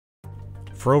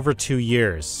For over 2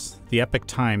 years, the Epoch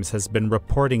Times has been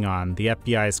reporting on the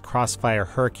FBI's Crossfire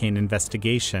Hurricane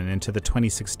investigation into the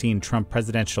 2016 Trump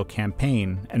presidential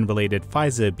campaign and related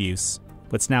FISA abuse,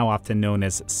 what's now often known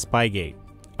as Spygate.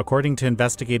 According to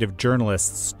investigative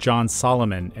journalists John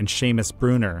Solomon and Seamus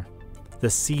Bruner,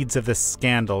 the seeds of this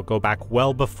scandal go back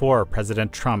well before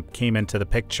President Trump came into the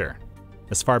picture,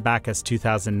 as far back as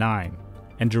 2009,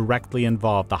 and directly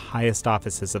involved the highest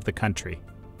offices of the country.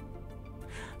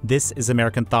 This is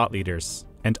American Thought Leaders,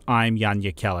 and I'm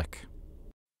Jekielek.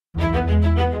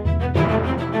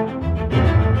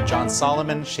 John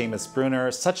Solomon, Seamus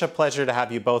Bruner, such a pleasure to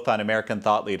have you both on American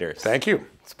Thought Leaders. Thank you.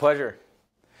 It's a pleasure.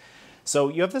 So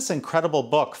you have this incredible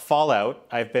book, Fallout.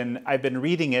 I've been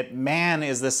reading it. Man,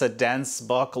 is this a dense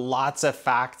book. Lots of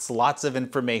facts, lots of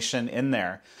information in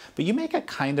there. But you make a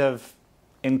kind of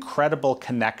incredible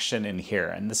connection in here.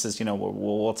 And this is,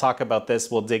 we'll talk about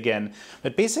this, we'll dig in.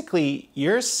 But basically,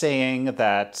 you're saying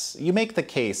that you make the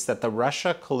case that the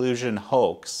Russia collusion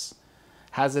hoax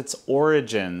has its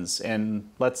origins in,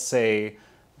 let's say,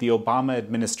 the Obama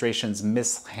administration's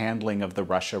mishandling of the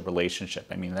Russia relationship.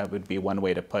 I mean, that would be one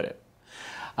way to put it.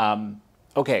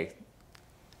 Okay,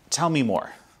 tell me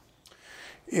more.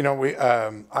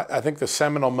 I think the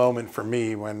seminal moment for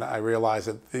me when I realized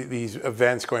that these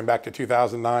events going back to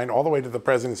 2009 all the way to the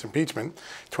president's impeachment,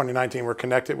 2019, were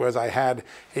connected was I had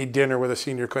a dinner with a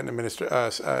senior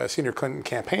Clinton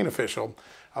campaign official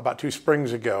about 2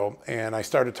 springs ago, and I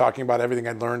started talking about everything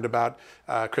I'd learned about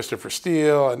Christopher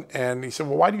Steele, and he said,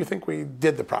 well, why do you think we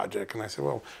did the project? And I said,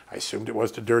 well, I assumed it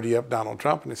was to dirty up Donald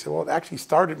Trump. And he said, well, it actually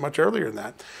started much earlier than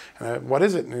that. And what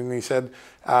is it? And he said,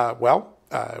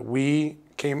 we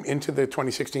came into the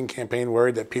 2016 campaign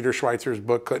worried that Peter Schweizer's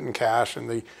book, Clinton Cash, and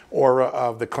the aura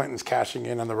of the Clintons cashing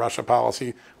in on the Russia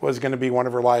policy was going to be one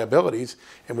of her liabilities,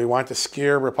 and we wanted to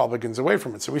scare Republicans away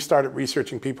from it. So we started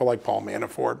researching people like Paul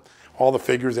Manafort, all the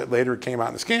figures that later came out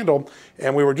in the scandal,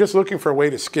 and we were just looking for a way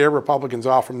to scare Republicans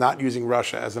off from not using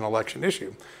Russia as an election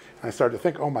issue. I started to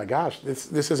think, oh my gosh,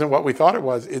 this isn't what we thought it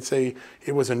was.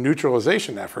 It was a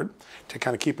neutralization effort to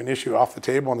kind of keep an issue off the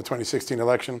table in the 2016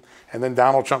 election, and then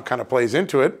Donald Trump kind of plays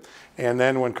into it, and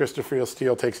then when Christopher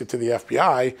Steele takes it to the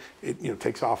FBI, it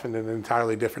takes off in an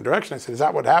entirely different direction. I said, is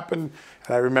that what happened?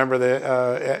 And I remember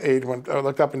the aide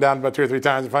looked up and down about 2 or 3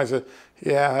 times, and finally said,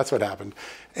 yeah, that's what happened.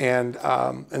 And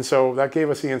so that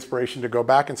gave us the inspiration to go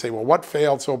back and say, well, what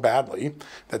failed so badly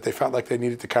that they felt like they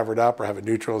needed to cover it up or have a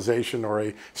neutralization or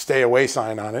a stay away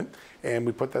sign on it? And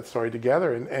we put that story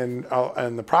together. And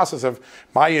the process of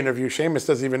my interview, Seamus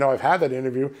doesn't even know I've had that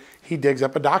interview. He digs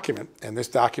up a document, and this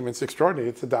document's extraordinary.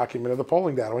 It's a document of the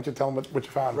polling data. Why don't you tell him what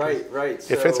you found? Right.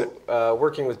 It fits it.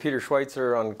 Working with Peter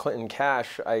Schweitzer on Clinton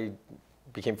Cash, I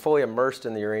became fully immersed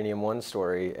in the Uranium One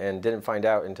story and didn't find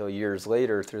out until years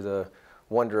later through the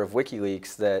wonder of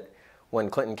WikiLeaks that when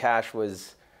Clinton Cash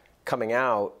was coming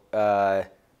out,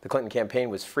 the Clinton campaign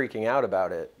was freaking out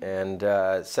about it and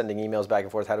sending emails back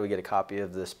and forth. How do we get a copy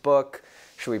of this book?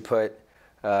 Should we put,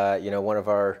 one of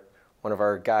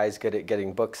our guys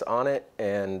getting books on it?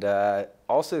 And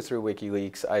also through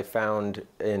WikiLeaks, I found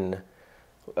in,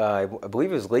 I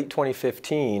believe it was late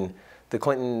 2015, the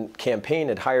Clinton campaign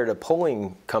had hired a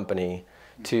polling company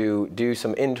to do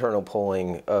some internal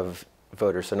polling of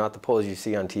voters. So not the polls you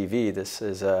see on TV. This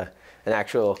is an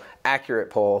actual accurate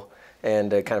poll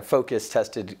and a kind of focus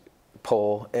tested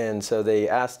poll. And so they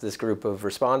asked this group of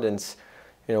respondents,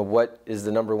 what is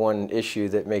the number 1 issue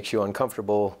that makes you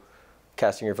uncomfortable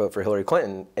casting your vote for Hillary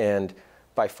Clinton? And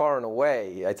by far and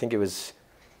away, I think it was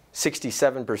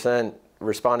 67%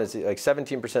 respondents, like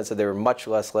 17% said they were much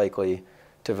less likely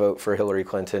to vote for Hillary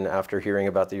Clinton after hearing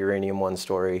about the Uranium One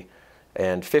story.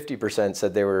 And 50%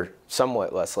 said they were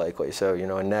somewhat less likely. So,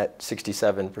 a net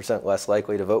 67% less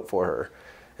likely to vote for her.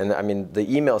 And I mean,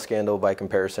 the email scandal by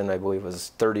comparison, I believe,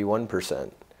 was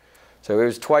 31%. So it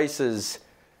was twice as,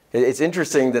 it's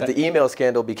interesting that the email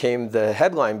scandal became the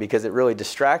headline because it really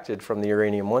distracted from the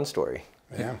Uranium One story.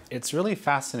 Yeah. It's really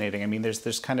fascinating. I mean,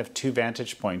 there's kind of 2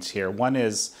 vantage points here. One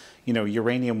is,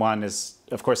 Uranium One is,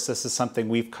 of course, this is something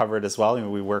we've covered as well.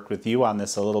 We worked with you on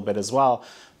this a little bit as well.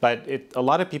 But a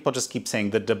lot of people just keep saying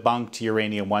the debunked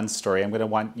Uranium One story. I'm going to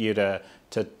want you to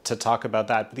talk about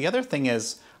that. But the other thing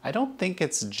is, I don't think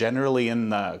it's generally in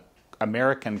the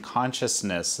American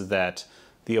consciousness that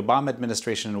the Obama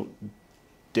administration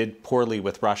did poorly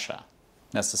with Russia,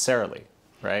 necessarily,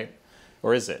 right?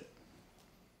 Or is it?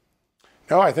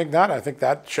 No, I think not. I think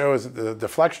that shows that the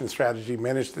deflection strategy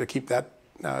managed to keep that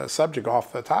subject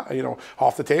off the top,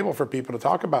 off the table for people to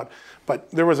talk about. But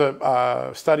there was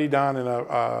a study done and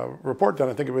a report done,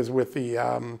 I think it was with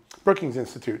the Brookings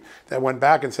Institute, that went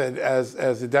back and said, as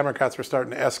the Democrats were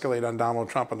starting to escalate on Donald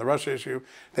Trump on the Russia issue,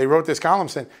 they wrote this column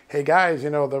saying, hey guys, the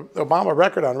Obama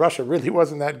record on Russia really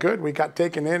wasn't that good. We got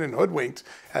taken in and hoodwinked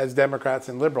as Democrats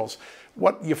and liberals.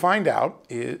 What you find out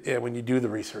is, when you do the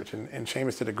research, and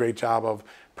Seamus did a great job of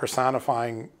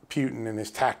personifying Putin and his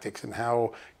tactics and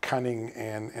how cunning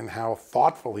and how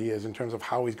thoughtful he is in terms of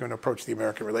how he's going to approach the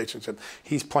American relationship.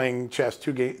 He's playing chess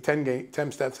 10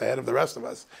 steps ahead of the rest of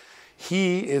us.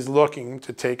 He is looking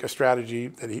to take a strategy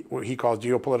that what he calls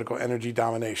geopolitical energy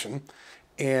domination.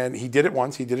 And he did it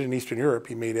once. He did it in Eastern Europe.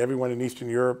 He made everyone in Eastern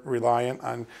Europe reliant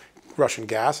on Russian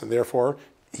gas, and therefore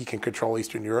he can control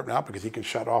Eastern Europe now because he can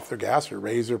shut off their gas or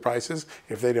raise their prices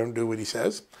if they don't do what he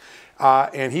says.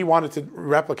 And he wanted to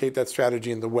replicate that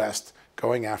strategy in the West,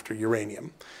 going after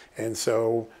uranium. And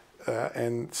so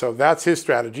that's his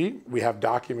strategy. We have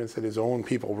documents that his own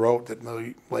people wrote that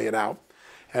lay it out.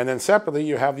 And then separately,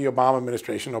 you have the Obama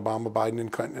administration, Obama, Biden,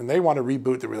 and Clinton, and they want to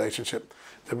reboot the relationship.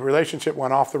 The relationship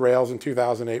went off the rails in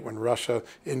 2008 when Russia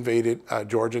invaded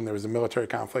Georgia, and there was a military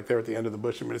conflict there at the end of the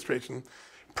Bush administration.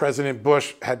 President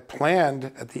Bush had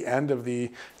planned at the end of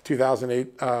the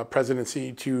 2008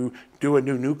 presidency to do a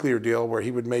new nuclear deal where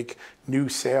he would make new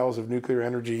sales of nuclear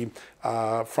energy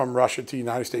from Russia to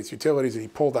United States utilities, and he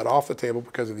pulled that off the table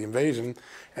because of the invasion.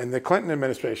 And the Clinton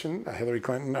administration, the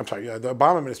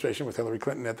Obama administration with Hillary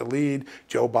Clinton at the lead,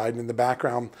 Joe Biden in the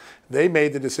background, they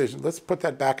made the decision, let's put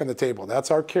that back on the table.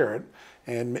 That's our carrot.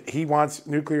 And he wants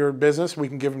nuclear business. We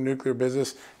can give him nuclear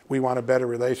business. We want a better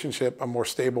relationship, a more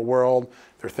stable world.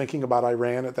 They're thinking about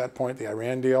Iran at that point, the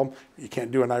Iran deal. You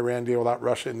can't do an Iran deal without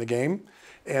Russia in the game.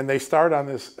 And they start on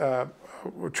this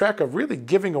track of really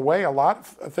giving away a lot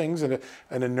of things in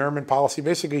an inurement policy.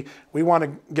 Basically, we want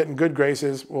to get in good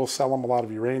graces. We'll sell them a lot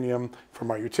of uranium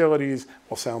from our utilities.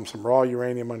 We'll sell them some raw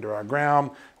uranium under our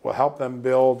ground. We'll help them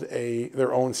build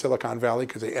their own Silicon Valley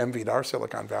because they envied our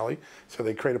Silicon Valley. So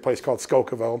they create a place called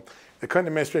Skokovo. The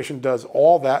Clinton administration does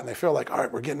all that, and they feel like, all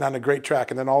right, we're getting on a great track.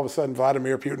 And then all of a sudden,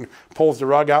 Vladimir Putin pulls the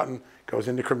rug out and goes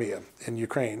into Crimea in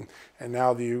Ukraine. And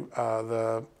now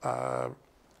the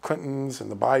Clintons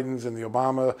and the Bidens and the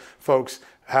Obama folks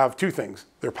have two things.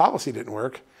 Their policy didn't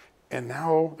work, and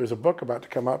now there's a book about to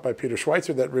come out by Peter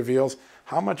Schweitzer that reveals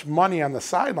how much money on the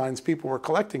sidelines people were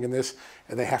collecting in this,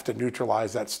 and they have to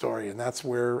neutralize that story. And that's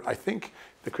where I think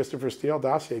the Christopher Steele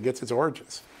dossier gets its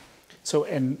origins. So,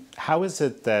 and how is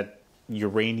it that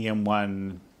Uranium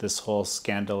One, this whole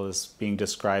scandal, is being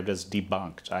described as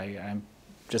debunked? I'm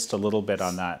just a little bit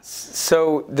on that.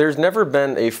 So there's never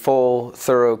been a full,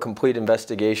 thorough, complete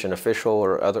investigation, official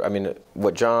or other. I mean,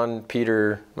 what John,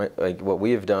 Peter, what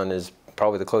we have done is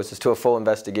probably the closest to a full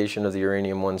investigation of the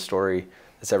Uranium One story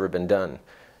that's ever been done.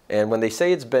 And when they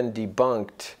say it's been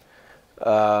debunked,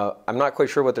 I'm not quite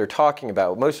sure what they're talking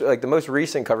about. The most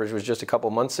recent coverage was just a couple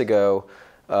months ago.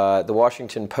 The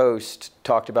Washington Post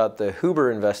talked about the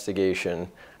Huber investigation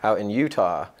out in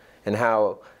Utah and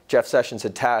how Jeff Sessions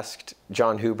had tasked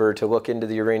John Huber to look into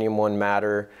the Uranium One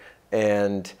matter,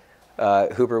 and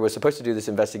Huber was supposed to do this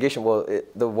investigation. Well,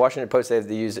 the Washington Post, they have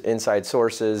to use inside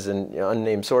sources and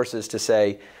unnamed sources to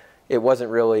say it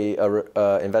wasn't really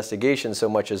an investigation so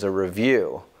much as a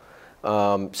review.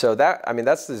 So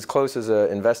that's as close as an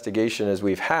investigation as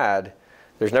we've had.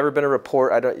 There's never been a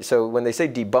report. So when they say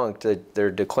debunked,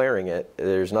 they're declaring it.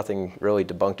 There's nothing really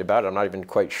debunked about it. I'm not even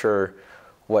quite sure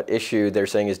what issue they're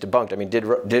saying is debunked. I mean, did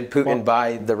Putin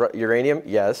buy the uranium?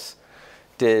 Yes.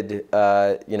 Did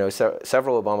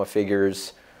several Obama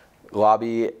figures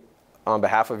lobby on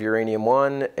behalf of Uranium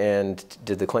One? And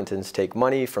did the Clintons take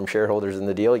money from shareholders in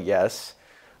the deal? Yes.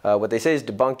 What they say is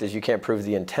debunked is you can't prove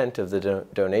the intent of the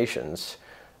donations.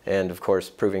 And of course,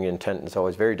 proving intent is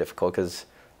always very difficult because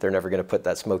they're never going to put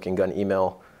that smoking gun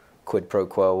email, quid pro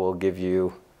quo, will give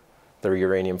you the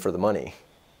uranium for the money.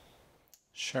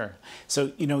 Sure. So,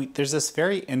 there's this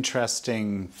very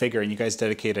interesting figure, and you guys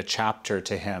dedicate a chapter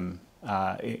to him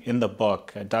in the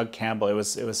book, Doug Campbell. It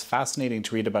was fascinating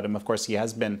to read about him. Of course, he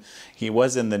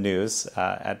was in the news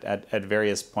at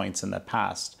various points in the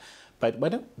past.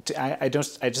 But I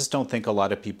just don't think a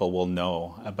lot of people will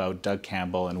know about Doug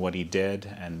Campbell and what he did,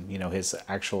 and his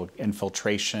actual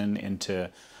infiltration into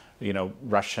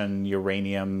Russian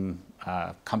uranium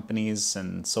companies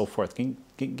and so forth. Can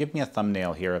you give me a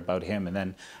thumbnail here about him, and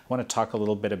then I want to talk a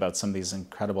little bit about some of these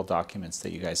incredible documents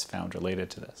that you guys found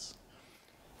related to this.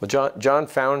 Well, John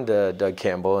found Doug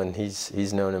Campbell, and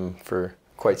he's known him for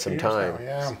quite some time.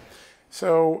 Yeah.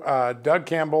 So Doug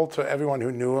Campbell, to everyone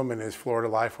who knew him in his Florida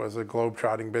life, was a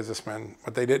globe-trotting businessman.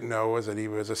 What they didn't know was that he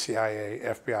was a CIA,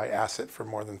 FBI asset for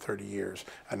more than 30 years,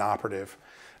 an operative.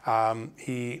 When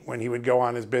he would go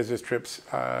on his business trips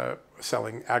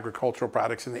selling agricultural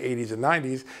products in the 80s and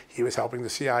 90s, he was helping the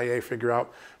CIA figure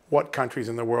out what countries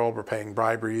in the world were paying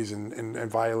briberies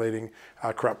and violating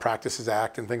Corrupt Practices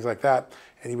Act and things like that.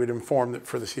 And he would inform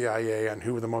for the CIA on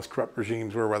who the most corrupt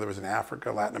regimes were, whether it was in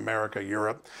Africa, Latin America,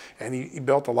 Europe. And he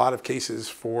built a lot of cases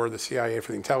for the CIA,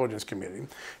 for the intelligence community.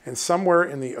 And somewhere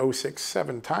in the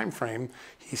 06-07 timeframe,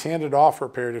 he's handed off for a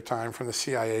period of time from the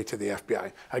CIA to the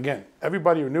FBI. Again,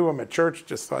 everybody who knew him at church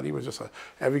just thought he was just a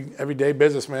everyday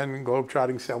businessman,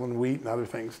 globe-trotting, selling wheat and other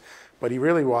things. But he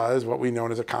really was what we know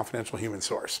as a confidential human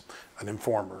source, an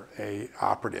informer, a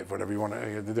operative, whatever you want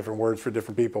to, the different words for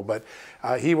different people. But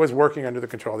he was working under the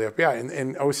control of the FBI.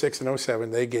 In 06 and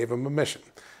 07, they gave him a mission.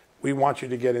 We want you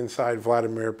to get inside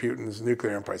Vladimir Putin's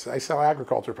nuclear empire. So I sell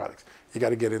agriculture products. You got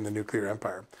to get in the nuclear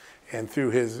empire. And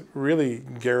through his really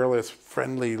garrulous,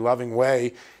 friendly, loving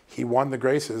way, he won the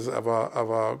graces of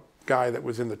a guy that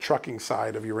was in the trucking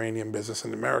side of uranium business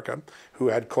in America, who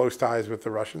had close ties with the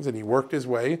Russians, and he worked his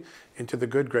way into the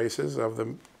good graces of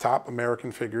the top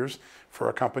American figures for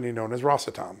a company known as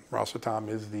Rosatom. Rosatom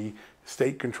is the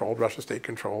state-controlled, Russia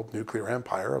state-controlled nuclear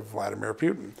empire of Vladimir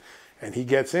Putin. And he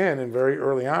gets in, and very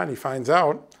early on he finds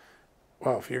out,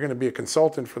 well, if you're going to be a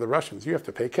consultant for the Russians, you have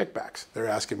to pay kickbacks. They're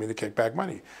asking me to kick back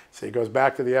money. So he goes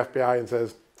back to the FBI and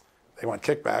says, they want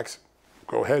kickbacks.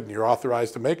 Go ahead, and you're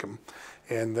authorized to make them.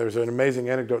 And there's an amazing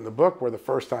anecdote in the book where the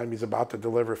first time he's about to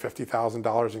deliver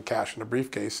 $50,000 in cash in a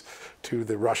briefcase to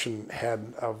the Russian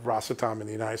head of Rosatom in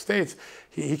the United States,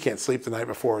 he can't sleep the night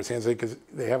before. His hands because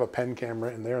they have a pen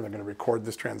camera in there and they're going to record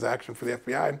this transaction for the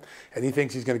FBI. And he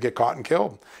thinks he's going to get caught and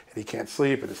killed. And he can't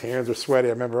sleep and his hands are sweaty.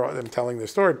 I remember them telling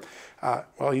this story.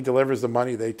 Well, he delivers the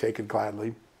money. They take it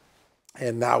gladly.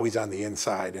 And now he's on the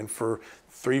inside. And for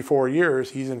 3-4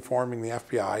 years, he's informing the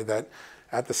FBI that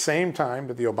at the same time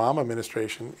that the Obama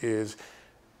administration is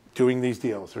doing these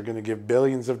deals, they're going to give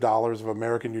billions of dollars of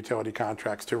American utility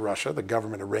contracts to Russia. The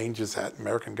government arranges that,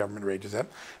 American government arranges that.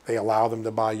 They allow them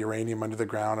to buy uranium under the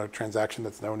ground, a transaction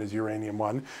that's known as Uranium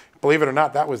One. Believe it or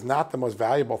not, that was not the most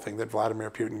valuable thing that Vladimir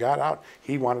Putin got out.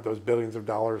 He wanted those billions of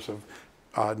dollars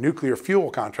of nuclear fuel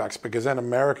contracts, because then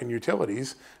American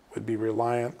utilities would be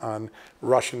reliant on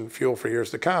Russian fuel for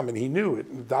years to come. And he knew it.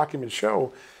 The documents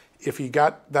show if he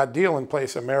got that deal in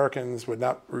place, Americans would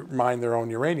not mine their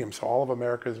own uranium. So all of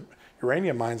America's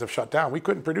uranium mines have shut down. We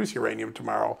couldn't produce uranium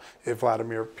tomorrow if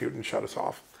Vladimir Putin shut us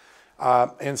off.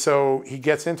 And so he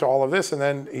gets into all of this, and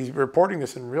then he's reporting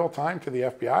this in real time to the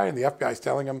FBI, and the FBI is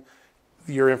telling him,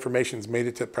 your information's made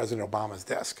it to President Obama's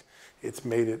desk. It's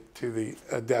made it to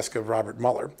the desk of Robert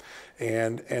Mueller.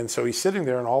 And so he's sitting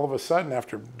there, and all of a sudden,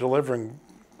 after delivering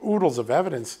oodles of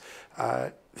evidence,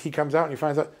 he comes out and he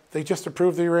finds out they just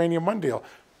approved the Uranium One deal.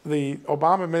 The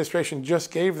Obama administration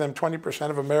just gave them 20%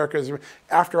 of America's,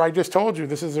 after I just told you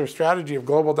this is their strategy of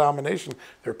global domination.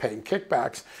 They're paying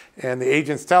kickbacks. And the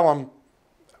agents tell him,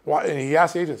 why, and he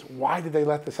asked the agents, why did they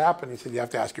let this happen? He said, you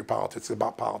have to ask your politics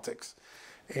about politics.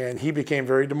 And he became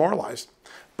very demoralized.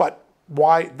 But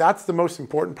why? That's the most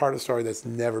important part of the story that's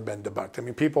never been debunked. I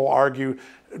mean, people argue,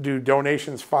 do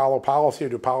donations follow policy or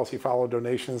do policy follow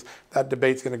donations? That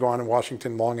debate's going to go on in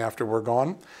Washington long after we're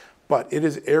gone. But it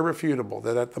is irrefutable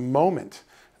that at the moment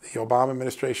the Obama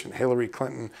administration, Hillary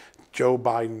Clinton, Joe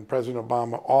Biden, President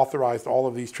Obama authorized all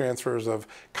of these transfers of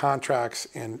contracts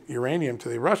and uranium to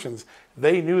the Russians,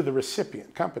 they knew the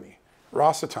recipient company,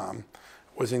 Rosatom,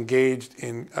 was engaged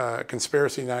in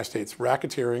conspiracy in the United States,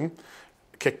 racketeering,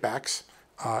 kickbacks,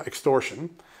 extortion,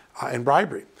 and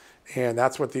bribery. And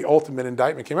that's what the ultimate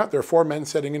indictment came out. There are 4 men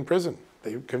sitting in prison.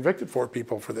 They convicted 4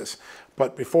 people for this.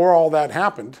 But before all that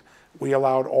happened, we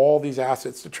allowed all these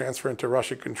assets to transfer into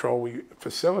Russian control. We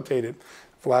facilitated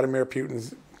Vladimir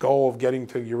Putin's goal of getting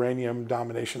to uranium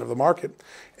domination of the market.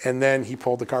 And then he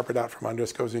pulled the carpet out from under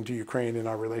us, goes into Ukraine, and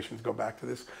our relations go back to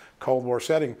this Cold War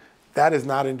setting. That is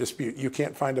not in dispute. You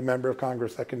can't find a member of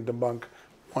Congress that can debunk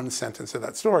one sentence of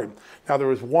that story. Now, there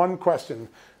was one question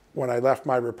when I left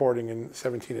my reporting in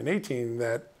 17 and 18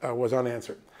 that was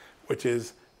unanswered, which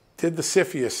is, did the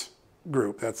CFIUS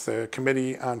group, that's the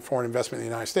Committee on Foreign Investment in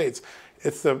the United States,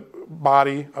 it's the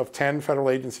body of 10 federal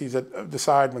agencies that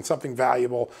decide when something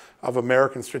valuable of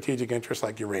American strategic interest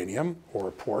like uranium or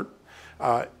a port,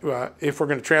 if we're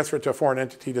going to transfer it to a foreign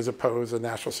entity, does it pose a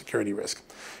national security risk?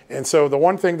 And so the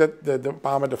one thing that the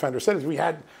Obama defender said is we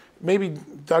had, maybe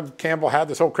Doug Campbell had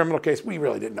this whole criminal case, we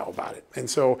really didn't know about it. And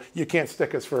so you can't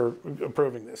stick us for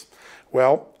approving this.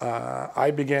 Well,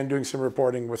 I began doing some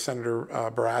reporting with Senator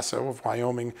Barrasso of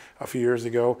Wyoming a few years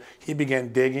ago. He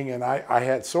began digging, and I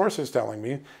had sources telling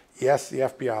me, yes, the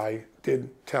FBI did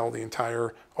tell the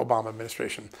entire Obama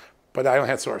administration, but I only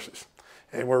had sources.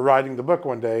 And we're writing the book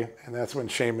one day, and that's when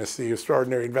Seamus, the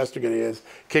extraordinary investigator he is,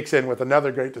 kicks in with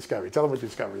another great discovery. Tell them what you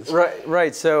discovered.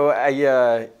 Right. So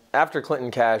after Clinton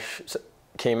Cash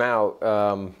came out,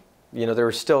 there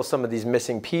were still some of these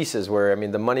missing pieces where, I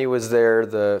mean, the money was there,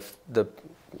 the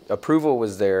approval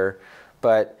was there,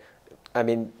 but I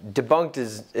mean, debunked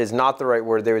is not the right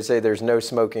word. They would say there's no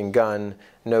smoking gun,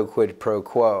 no quid pro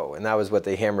quo, and that was what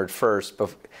they hammered first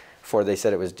before they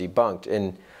said it was debunked.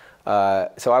 And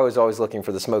so I was always looking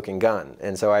for the smoking gun,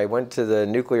 and so I went to the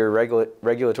Nuclear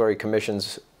Regulatory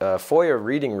Commission's FOIA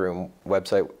reading room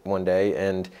website one day,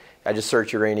 and I just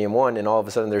searched uranium-1, and all of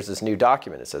a sudden there's this new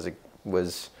document. It says it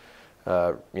was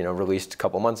released a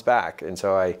couple months back. And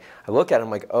so I look at it, I'm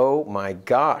like, oh my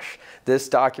gosh, this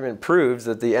document proves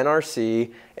that the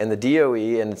NRC and the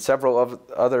DOE and several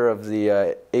other of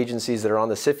the agencies that are on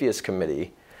the CFIUS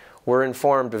committee were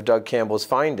informed of Doug Campbell's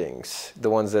findings, the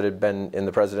ones that had been in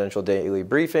the presidential daily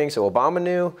briefing. So Obama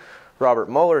knew, Robert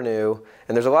Mueller knew,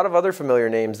 and there's a lot of other familiar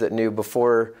names that knew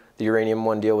before the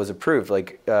uranium-1 deal was approved,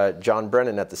 like John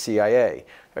Brennan at the CIA,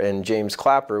 and James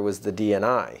Clapper was the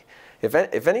DNI.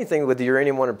 If anything, with the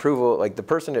uranium-1 approval, like the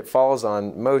person it falls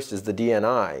on most is the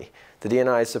DNI. The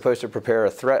DNI is supposed to prepare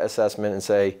a threat assessment and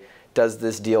say, does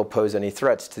this deal pose any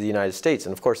threats to the United States?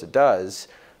 And of course it does.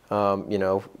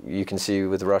 You can see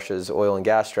with Russia's oil and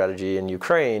gas strategy in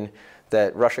Ukraine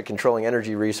that Russia controlling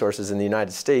energy resources in the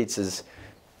United States is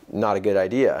not a good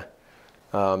idea.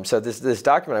 So this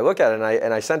document, I look at it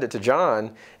and I send it to John,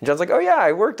 and John's like, oh yeah,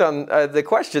 I worked on the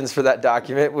questions for that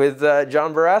document with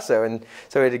John Barrasso, and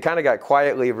so it kind of got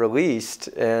quietly released,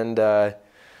 and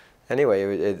anyway,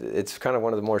 it's kind of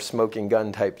one of the more smoking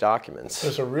gun type documents.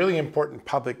 There's a really important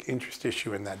public interest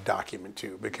issue in that document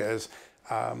too, because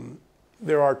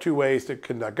there are two ways to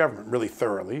conduct government, really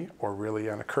thoroughly or really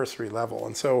on a cursory level.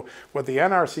 And so what the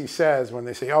NRC says when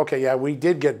they say, okay, yeah, we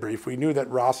did get briefed, we knew that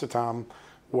Rosatom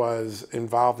was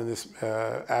involved in this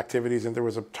activities, and there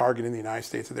was a target in the United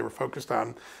States that they were focused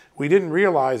on. We didn't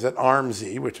realize that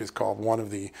ARMZ, which is called one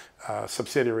of the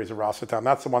subsidiaries of Rosatom,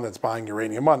 that's the one that's buying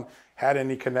uranium-1, had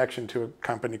any connection to a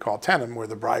company called Tenem where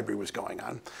the bribery was going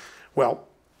on. Well,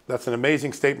 that's an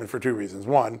amazing statement for two reasons.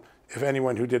 One, if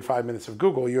anyone who did 5 minutes of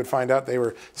Google, you would find out they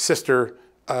were sister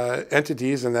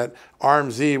entities, and that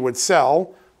ARMZ would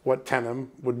sell what Tenem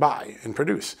would buy and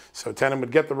produce. So Tenem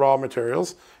would get the raw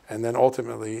materials, and then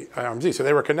ultimately ARMZ. So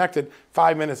they were connected.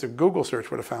 5 minutes of Google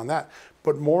search would have found that.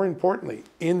 But more importantly,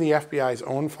 in the FBI's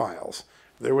own files,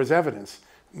 there was evidence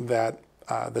that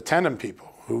the Tenem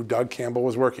people, who Doug Campbell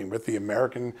was working with, the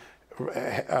American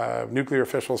nuclear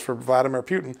officials for Vladimir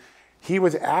Putin, he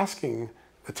was asking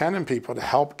the Tenem people to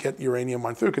help get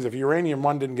uranium-1 through, because if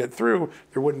uranium-1 didn't get through,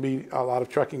 there wouldn't be a lot of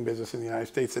trucking business in the United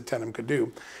States that Tenem could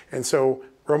do. And so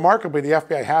remarkably, the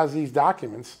FBI has these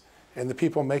documents, and the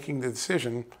people making the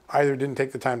decision either didn't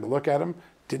take the time to look at them,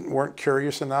 weren't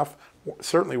curious enough,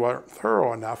 certainly weren't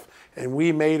thorough enough, and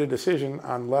we made a decision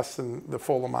on less than the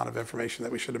full amount of information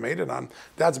that we should have made it on.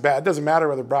 That's bad. It doesn't matter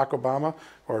whether Barack Obama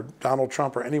or Donald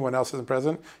Trump or anyone else is the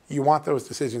president. You want those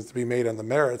decisions to be made on the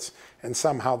merits, and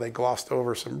somehow they glossed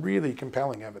over some really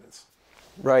compelling evidence.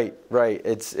 Right.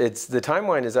 It's the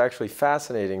timeline is actually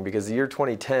fascinating, because the year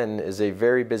 2010 is a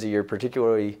very busy year,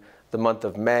 particularly the month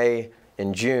of May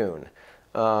and June.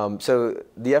 So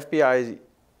the FBI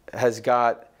has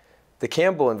got the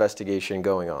Campbell investigation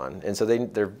going on, and so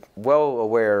they're well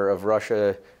aware of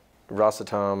Russia,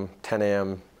 Rosatom,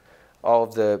 Tenem, all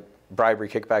of the bribery,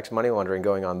 kickbacks, money laundering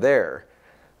going on there.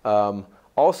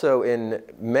 Also in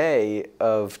May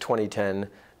of 2010,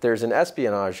 there's an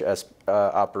espionage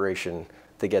operation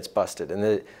that gets busted,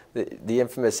 and the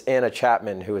infamous Anna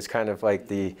Chapman, who was kind of like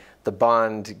the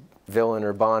Bond villain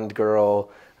or Bond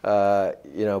girl,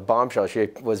 bombshell. She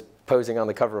was posing on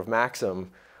the cover of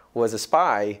Maxim, was a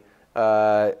spy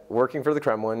working for the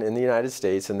Kremlin in the United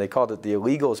States, and they called it the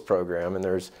Illegals Program, and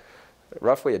there's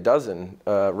roughly a dozen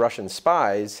Russian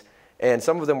spies, and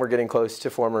some of them were getting close to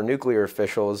former nuclear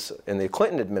officials in the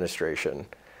Clinton administration.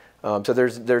 So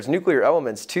there's nuclear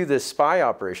elements to this spy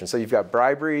operation. So you've got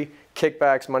bribery,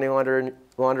 kickbacks, money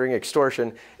laundering,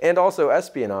 extortion, and also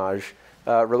espionage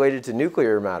related to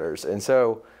nuclear matters. And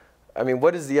so, I mean,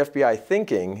 what is the FBI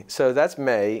thinking? So that's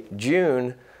May.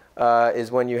 June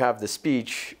is when you have the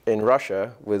speech in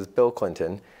Russia with Bill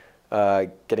Clinton,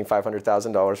 getting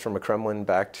 $500,000 from a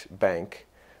Kremlin-backed bank.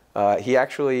 He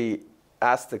actually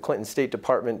asked the Clinton State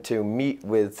Department to meet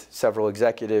with several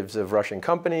executives of Russian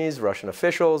companies, Russian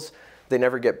officials, They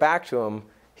never get back to him.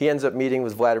 He ends up meeting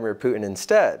with Vladimir Putin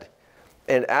instead.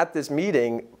 And at this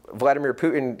meeting, Vladimir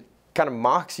Putin kind of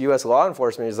mocks U.S. law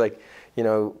enforcement. He's like, you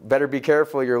know, better be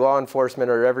careful, your law enforcement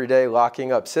are every day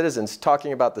locking up citizens,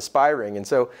 talking about the spy ring. And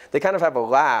so they kind of have a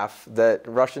laugh that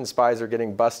Russian spies are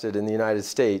getting busted in the United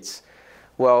States.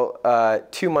 Well,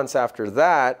 2 months after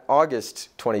that, August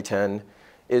 2010,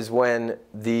 is when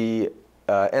the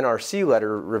NRC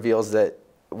letter reveals that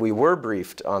we were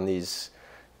briefed on these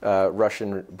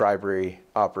Russian bribery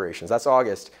operations. That's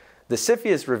August. The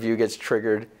CFIUS review gets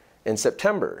triggered in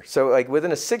September. So like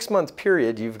within a 6-month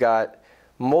period, you've got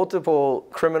multiple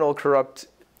criminal, corrupt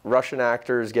Russian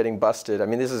actors getting busted. I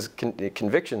mean, this is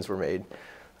convictions were made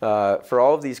for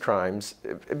all of these crimes.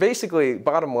 Basically,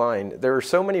 bottom line, there were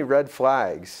so many red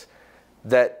flags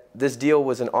that this deal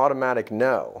was an automatic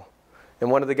no. And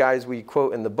one of the guys we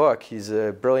quote in the book, he's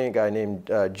a brilliant guy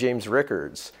named James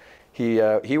Rickards. He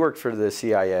worked for the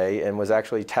CIA and was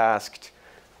actually tasked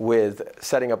with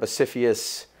setting up a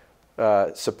CFIUS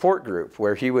support group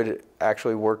where he would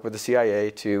actually work with the CIA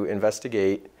to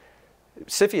investigate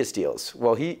CFIUS deals.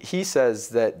 Well, he says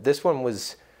that this one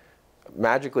was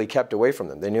magically kept away from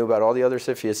them. They knew about all the other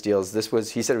CFIUS deals. This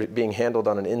was, he said, it was being handled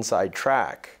on an inside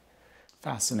track.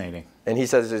 Fascinating. And he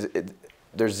says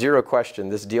there's zero question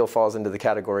this deal falls into the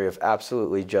category of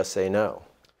absolutely just say no.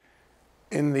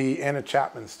 In the Anna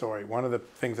Chapman story, one of the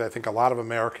things I think a lot of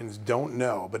Americans don't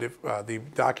know, but if the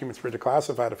documents were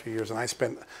declassified a few years, and I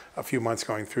spent a few months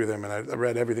going through them, and I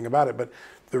read everything about it, but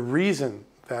the reason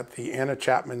that the Anna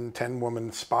Chapman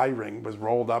 10-woman spy ring was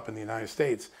rolled up in the United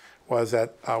States was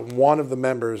that one of the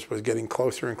members was getting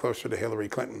closer and closer to Hillary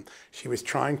Clinton. She was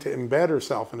trying to embed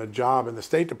herself in a job in the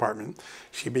State Department.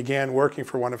 She began working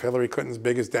for one of Hillary Clinton's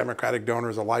biggest Democratic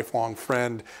donors, a lifelong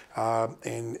friend,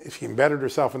 and she embedded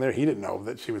herself in there. He didn't know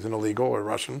that she was an illegal or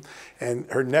Russian. And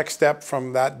her next step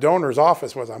from that donor's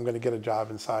office was, I'm going to get a job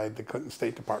inside the Clinton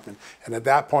State Department. And at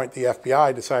that point, the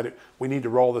FBI decided, we need to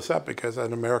roll this up because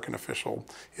an American official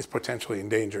is potentially in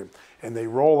danger. And they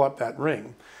roll up that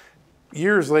ring.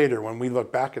 Years later, when we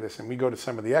look back at this and we go to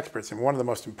some of the experts, and one of the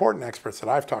most important experts that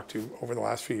I've talked to over the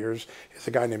last few years is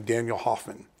a guy named Daniel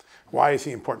Hoffman. Why is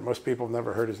he important? Most people have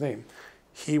never heard his name.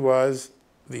 He was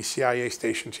the CIA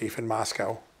station chief in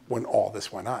Moscow when all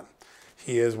this went on.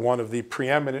 He is one of the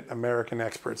preeminent American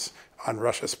experts on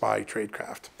Russia spy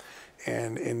tradecraft.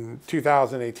 And in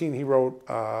 2018, he wrote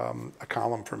a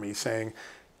column for me saying,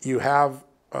 you have,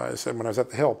 I said when I was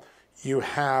at the Hill, you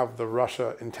have the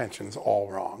Russia intentions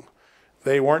all wrong.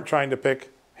 They weren't trying to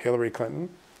pick Hillary Clinton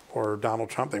or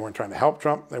Donald Trump. They weren't trying to help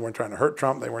Trump. They weren't trying to hurt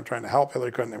Trump. They weren't trying to help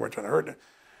Hillary Clinton. They weren't trying to hurt her.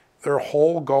 Their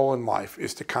whole goal in life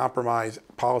is to compromise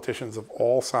politicians of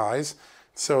all sides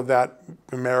so that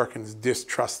Americans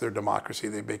distrust their democracy.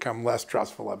 They become less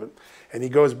trustful of it. And he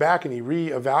goes back and he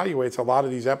reevaluates a lot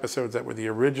of these episodes that were the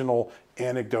original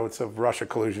anecdotes of Russia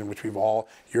collusion, which we've all,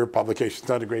 your publication's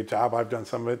done a great job. I've done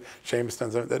some of it. Seamus done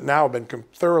some of it, that now have been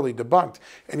thoroughly debunked.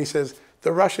 And he says,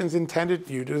 the Russians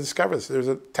intended you to discover this. There's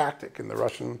a tactic in the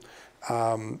Russian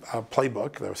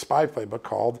playbook, the spy playbook,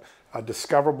 called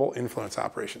discoverable influence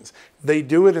operations. They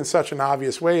do it in such an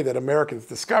obvious way that Americans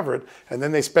discover it, and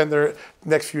then they spend their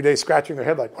next few days scratching their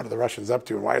head like, what are the Russians up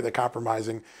to, and why are they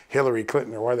compromising Hillary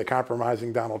Clinton, or why are they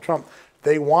compromising Donald Trump?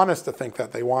 They want us to think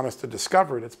that. They want us to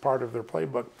discover it. It's part of their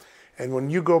playbook. And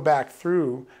when you go back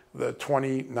through the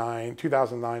 2009 to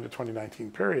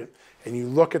 2019 period, and you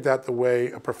look at that the way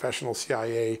a professional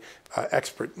CIA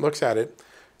expert looks at it,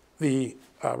 the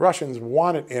Russians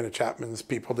wanted Anna Chapman's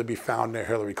people to be found near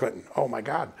Hillary Clinton. Oh my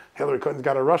God, Hillary Clinton's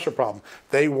got a Russia problem.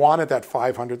 They wanted that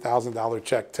 $500,000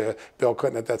 check to Bill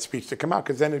Clinton at that speech to come out,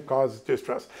 because then it causes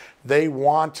distrust. They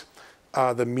want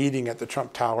the meeting at the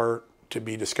Trump Tower to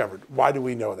be discovered. Why do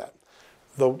we know that?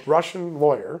 The Russian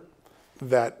lawyer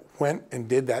that went and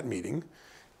did that meeting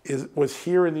was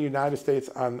here in the United States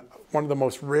on one of the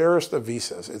most rarest of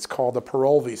visas. It's called a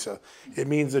parole visa. It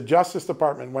means the Justice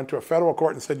Department went to a federal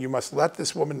court and said, you must let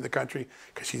this woman in the country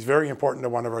because she's very important to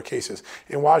one of our cases.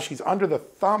 And while she's under the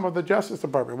thumb of the Justice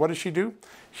Department, what does she do?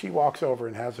 She walks over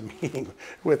and has a meeting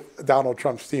with Donald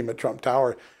Trump's team at Trump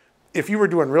Tower. If you were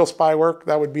doing real spy work,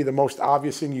 that would be the most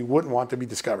obvious thing you wouldn't want to be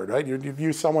discovered, right? You'd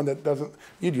use someone that doesn't,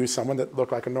 you'd use someone that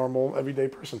looked like a normal, everyday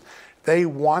person. They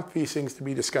want these things to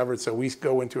be discovered, so we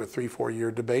go into a 3-4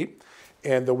 year debate.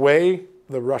 And the way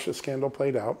the Russia scandal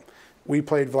played out, we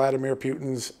played Vladimir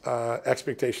Putin's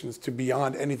expectations to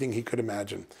beyond anything he could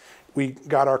imagine. We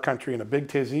got our country in a big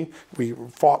tizzy. We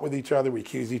fought with each other. We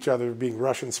accused each other of being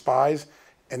Russian spies.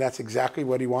 And that's exactly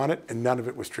what he wanted, and none of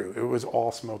it was true. It was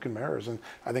all smoke and mirrors, and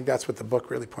I think that's what the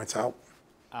book really points out.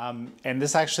 And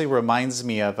this actually reminds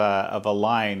me of a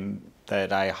line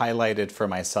that I highlighted for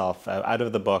myself out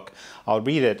of the book. I'll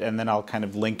read it and then I'll kind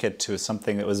of link it to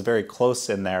something that was very close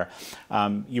in there.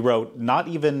 You wrote, "Not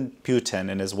even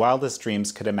Putin in his wildest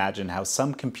dreams could imagine how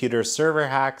some computer server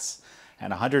hacks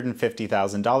and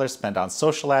 $150,000 spent on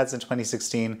social ads in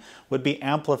 2016 would be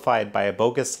amplified by a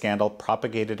bogus scandal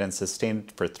propagated and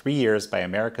sustained for 3 years by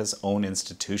America's own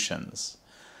institutions."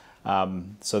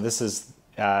 So this is,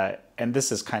 and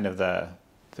this is kind of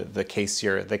the case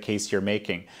you're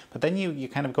making. But then you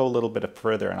kind of go a little bit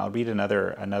further, and I'll read another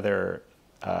an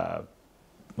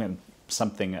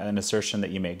assertion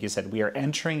that you made. You said, "We are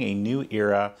entering a new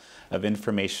era of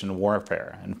information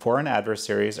warfare, and foreign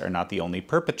adversaries are not the only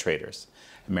perpetrators.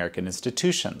 American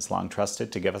institutions, long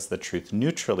trusted to give us the truth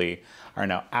neutrally, are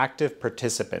now active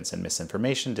participants in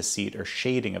misinformation, deceit, or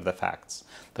shading of the facts.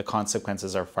 The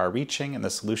consequences are far-reaching, and the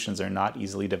solutions are not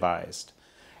easily devised."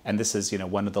 And this is,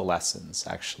 one of the lessons,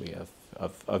 actually,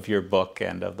 of your book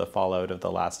and of the fallout of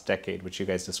the last decade, which you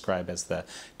guys describe as the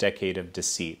decade of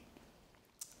deceit.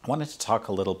 I wanted to talk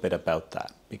a little bit about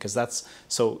that, because that's,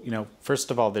 so,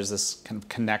 first of all, there's this kind of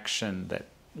connection that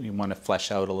we want to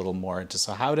flesh out a little more into.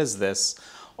 So how does this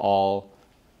all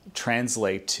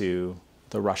translate to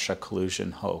the Russia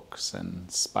collusion hoax and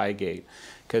Spygate?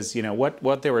 Because,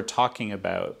 what they were talking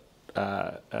about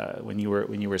when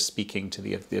you were speaking to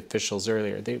the officials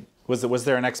earlier, was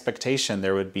there an expectation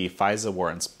there would be FISA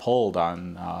warrants pulled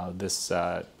on this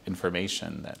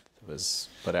information that was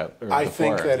put out earlier? I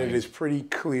think that it is pretty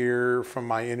clear from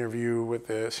my interview with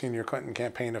the senior Clinton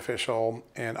campaign official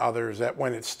and others that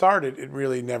when it started, it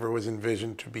really never was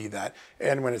envisioned to be that.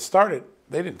 And when it started,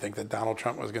 they didn't think that Donald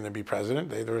Trump was going to be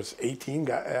president. There was 18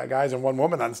 guys and one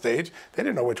woman on stage. They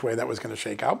didn't know which way that was going to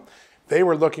shake out. They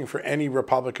were looking for any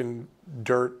Republican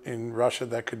dirt in Russia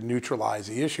that could neutralize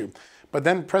the issue. But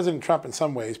then President Trump, in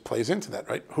some ways, plays into that,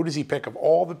 right? Who does he pick? Of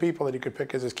all the people that he could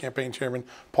pick as his campaign chairman,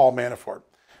 Paul Manafort.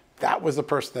 That was the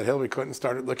person that Hillary Clinton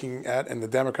started looking at, and the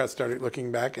Democrats started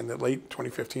looking back in the late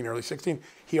 2015, early 16.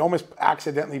 He almost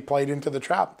accidentally played into the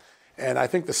trap. And I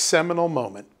think the seminal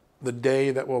moment, the day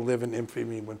that will live in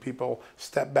infamy, when people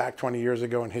step back 20 years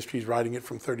ago and history's writing it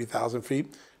from 30,000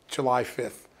 feet, July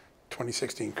 5th,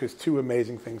 2016, because two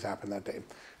amazing things happened that day.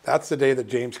 That's the day that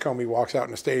James Comey walks out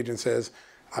on the stage and says,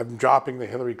 "I'm dropping the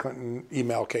Hillary Clinton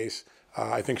email case.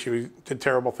 I think she did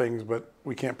terrible things, but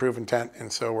we can't prove intent,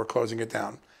 and so we're closing it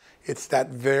down." It's that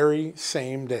very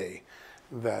same day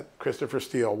that Christopher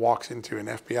Steele walks into an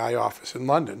FBI office in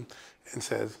London and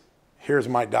says, "Here's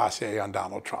my dossier on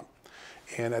Donald Trump."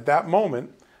 And at that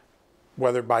moment,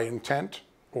 whether by intent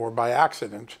or by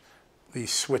accident, the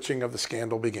switching of the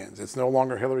scandal begins. It's no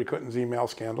longer Hillary Clinton's email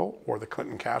scandal or the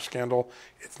Clinton cash scandal.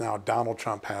 It's now Donald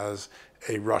Trump has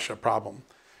a Russia problem.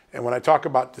 And when I talk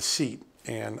about deceit,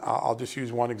 and I'll just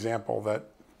use one example that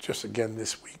just again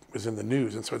this week was in the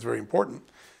news, and so it's very important.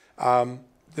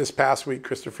 This past week,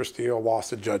 Christopher Steele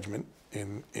lost a judgment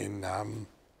in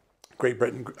Great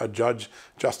Britain. A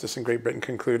justice in Great Britain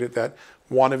concluded that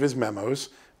one of his memos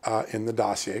in the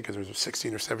dossier, because there's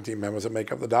 16 or 17 memos that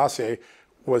make up the dossier,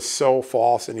 was so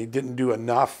false, and he didn't do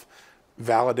enough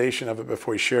validation of it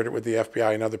before he shared it with the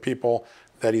FBI and other people,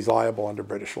 that he's liable under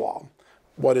British law.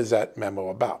 What is that memo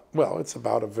about? Well, it's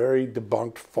about a very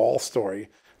debunked false story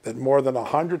that more than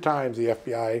 100 times the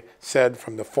FBI said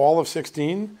from the fall of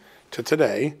 16 to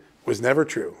today was never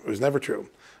true. It was never true.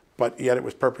 But yet it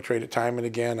was perpetrated time and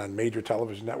again on major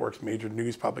television networks, major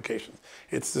news publications.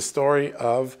 It's the story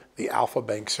of the Alpha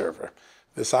Bank server.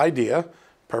 This idea,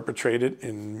 perpetrated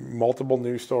in multiple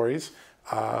news stories,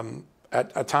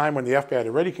 at a time when the FBI had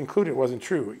already concluded it wasn't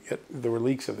true, yet there were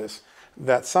leaks of this,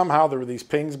 that somehow there were these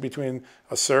pings between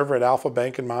a server at Alpha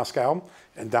Bank in Moscow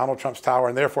and Donald Trump's tower,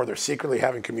 and therefore they're secretly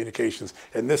having communications.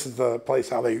 And this is the place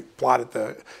how they plotted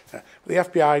the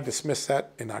FBI dismissed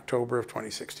that in October of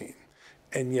 2016.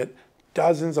 And yet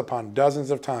dozens upon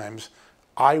dozens of times,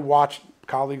 I watched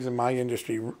colleagues in my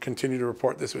industry continue to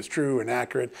report this was true and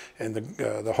accurate and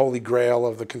the holy grail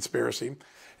of the conspiracy.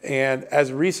 And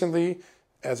as recently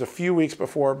as a few weeks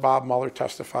before Bob Mueller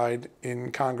testified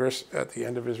in Congress at the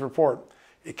end of his report,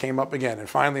 it came up again. And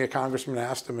finally, a congressman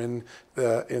asked him in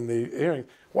the hearing,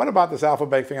 "What about this Alpha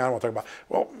Bank thing I don't want to talk about?"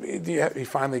 Well, he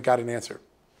finally got an answer.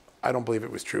 "I don't believe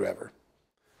it was true ever."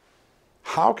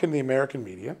 How can the American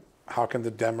media, how can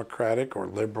the Democratic or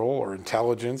liberal or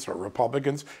intelligence or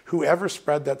Republicans, whoever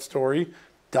spread that story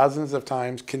dozens of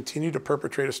times, continue to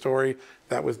perpetrate a story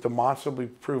that was demonstrably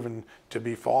proven to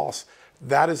be false?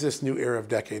 That is this new era of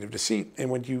decade of deceit. And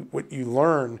what you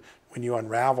learn when you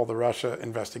unravel the Russia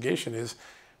investigation is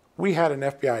we had an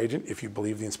FBI agent, if you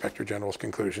believe the Inspector General's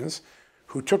conclusions,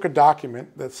 who took a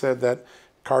document that said that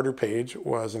Carter Page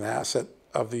was an asset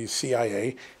of the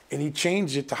CIA, and he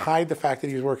changed it to hide the fact that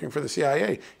he was working for the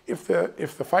CIA. If the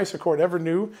FISA court ever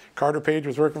knew Carter Page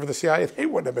was working for the CIA, they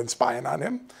wouldn't have been spying on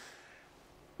him.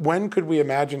 When could we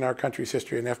imagine our country's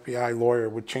history an FBI lawyer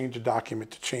would change a document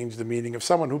to change the meaning of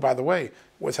someone who, by the way,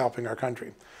 was helping our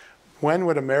country? When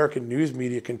would American news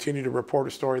media continue to report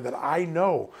a story that I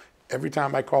know every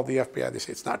time I called the FBI, they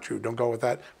say, it's not true, don't go with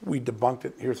that. We debunked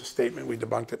it. Here's a statement, we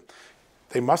debunked it.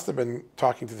 They must have been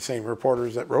talking to the same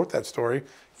reporters that wrote that story,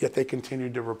 yet they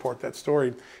continued to report that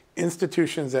story.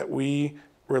 Institutions that we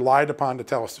relied upon to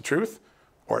tell us the truth,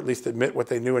 or at least admit what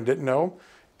they knew and didn't know,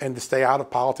 and to stay out of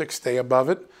politics, stay above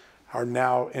it, are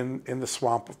now in the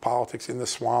swamp of politics, in the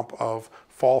swamp of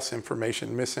false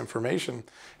information, misinformation.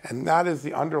 And that is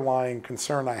the underlying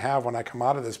concern I have when I come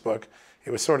out of this book.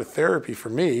 It was sort of therapy for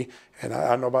me, and I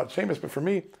don't know about Seamus, but for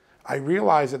me, I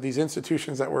realized that these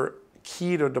institutions that were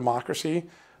key to democracy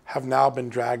have now been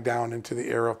dragged down into the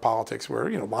era of politics where,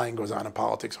 lying goes on in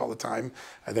politics all the time.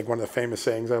 I think one of the famous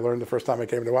sayings I learned the first time I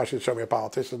came to Washington, show me a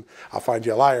politician, I'll find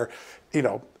you a liar.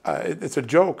 It's a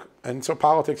joke. And so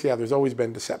politics, yeah, there's always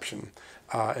been deception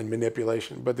and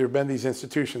manipulation. But there have been these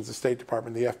institutions, the State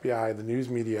Department, the FBI, the news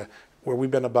media, where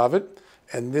we've been above it.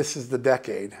 And this is the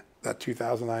decade, that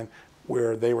 2009,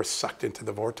 where they were sucked into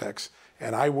the vortex.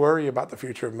 And I worry about the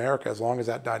future of America as long as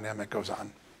that dynamic goes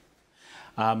on.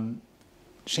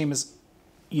 Seamus,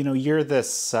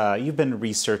 you've been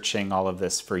researching all of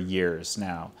this for years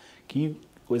now.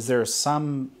 Was there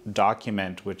some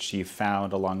document which you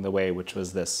found along the way, which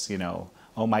was this,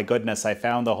 oh my goodness, I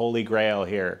found the Holy Grail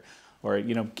here? Or,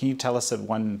 can you tell us of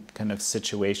one kind of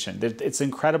situation? It's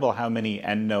incredible how many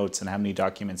endnotes and how many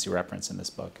documents you reference in this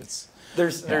book.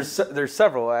 There's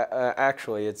several,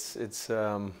 actually. It's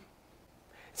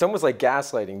almost like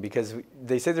gaslighting, because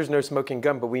they say there's no smoking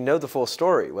gun, but we know the full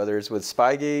story, whether it's with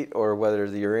Spygate or whether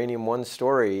the Uranium One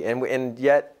story, and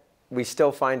yet we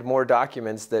still find more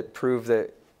documents that prove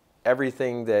that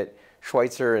everything that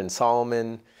Schweitzer and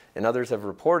Solomon and others have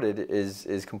reported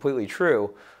is completely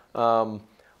true.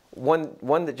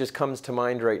 One that just comes to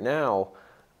mind right now,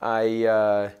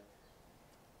 I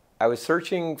was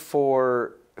searching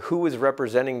for who was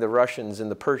representing the Russians in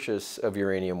the purchase of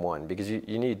Uranium One, because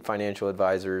you need financial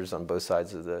advisors on both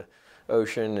sides of the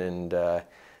ocean, and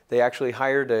they actually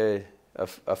hired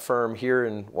a firm here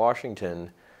in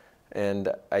Washington,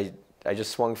 and I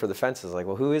just swung for the fences, like,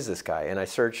 well, who is this guy? And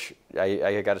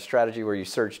I got a strategy where you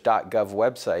search .gov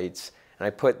websites, and I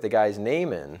put the guy's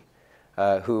name in,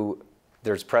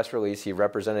 there's a press release, he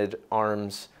represented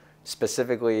arms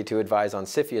specifically to advise on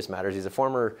CFIUS matters. He's a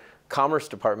former Commerce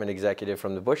Department executive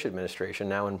from the Bush administration,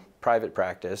 now in private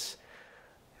practice,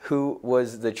 who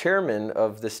was the chairman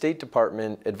of the State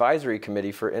Department Advisory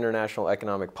Committee for International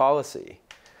Economic Policy.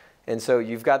 And so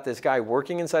you've got this guy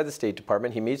working inside the State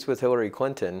Department. He meets with Hillary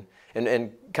Clinton,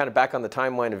 and kind of back on the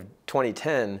timeline of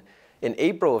 2010, in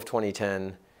April of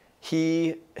 2010,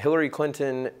 Hillary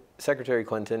Clinton, Secretary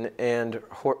Clinton, and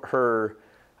her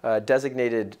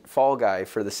designated fall guy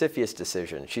for the CFIUS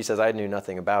decision. She says, I knew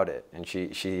nothing about it. And she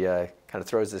kind of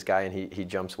throws this guy, and he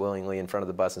jumps willingly in front of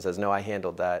the bus and says, no, I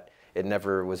handled that. It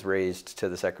never was raised to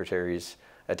the Secretary's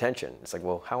attention. It's like,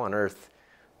 well, how on earth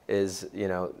is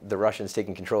the Russians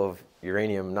taking control of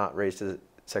uranium not raised to the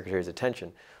Secretary's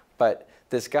attention? But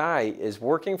this guy is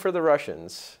working for the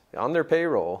Russians on their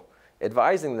payroll,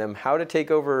 advising them how to take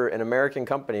over an American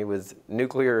company with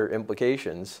nuclear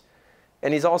implications.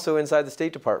 And he's also inside the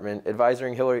State Department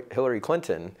advising Hillary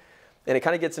Clinton. And it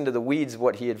kind of gets into the weeds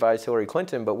what he advised Hillary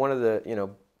Clinton, but one of the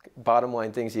bottom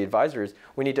line things he advised her is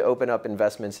we need to open up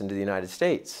investments into the United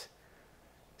States.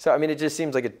 So, I mean, it just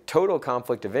seems like a total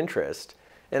conflict of interest.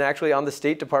 And actually on the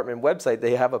State Department website,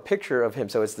 they have a picture of him.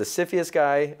 So it's the CFIUS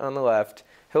guy on the left,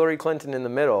 Hillary Clinton in the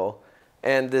middle,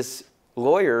 and this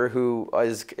lawyer who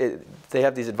they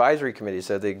have these advisory committees,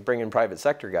 so they bring in private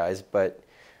sector guys, but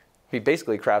he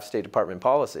basically crafts State Department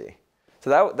policy.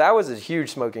 So that was a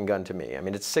huge smoking gun to me. I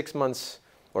mean, it's 6 months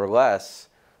or less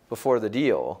before the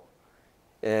deal.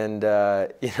 And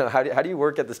how do you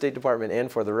work at the State Department and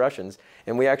for the Russians?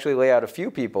 And we actually lay out a few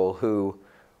people who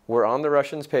were on the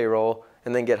Russians' payroll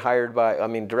and then get hired by,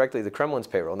 directly the Kremlin's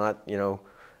payroll, not,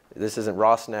 this isn't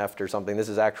Rosneft or something. This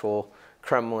is actual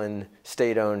Kremlin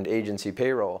state-owned agency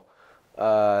payroll.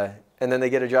 And then they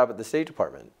get a job at the State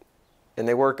Department. And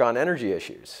they work on energy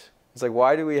issues. It's like,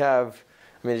 why do we have,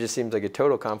 it just seems like a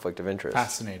total conflict of interest.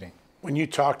 Fascinating. When you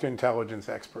talk to intelligence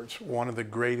experts, one of the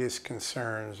greatest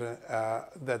concerns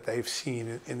that they've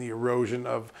seen in the erosion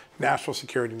of national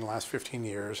security in the last 15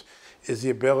 years is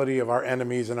the ability of our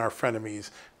enemies and our frenemies,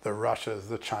 the Russias,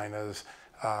 the Chinas,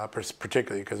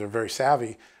 particularly because they're very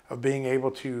savvy, of being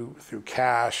able to, through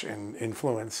cash and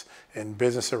influence and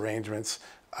business arrangements,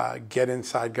 get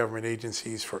inside government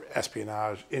agencies for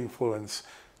espionage, influence,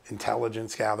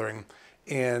 intelligence gathering.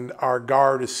 And our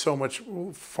guard is so much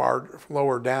far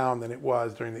lower down than it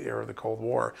was during the era of the Cold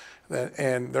War.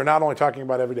 And they're not only talking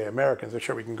about everyday Americans. They're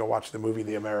sure we can go watch the movie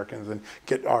The Americans and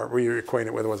get reacquainted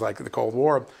with what it was like in the Cold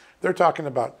War. They're talking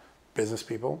about business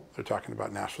people. They're talking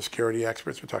about national security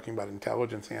experts. They're talking about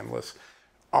intelligence analysts.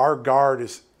 Our guard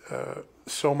is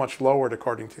so much lowered,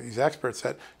 according to these experts,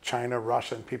 that China,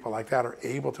 Russia, and people like that are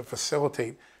able to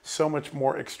facilitate so much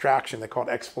more extraction, they call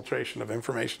it exfiltration of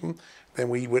information, than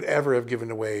we would ever have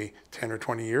given away 10 or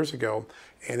 20 years ago.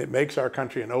 And it makes our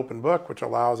country an open book, which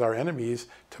allows our enemies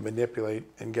to manipulate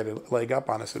and get a leg up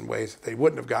on us in ways that they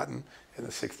wouldn't have gotten in the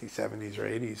 60s, 70s, or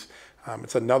 80s.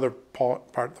 It's another part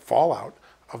of the fallout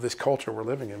of this culture we're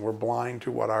living in. We're blind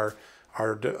to what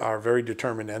our very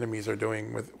determined enemies are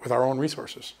doing with our own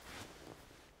resources.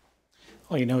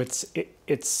 Well,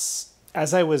 it's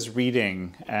as I was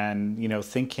reading and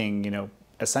thinking,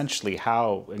 essentially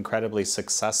how incredibly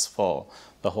successful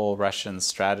the whole Russian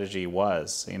strategy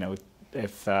was.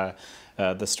 If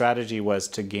the strategy was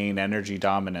to gain energy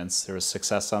dominance, there was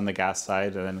success on the gas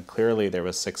side, and then clearly there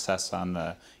was success on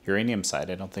the uranium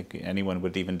side. I don't think anyone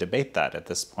would even debate that at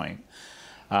this point.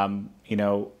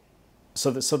 So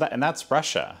that's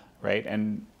Russia, right?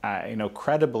 And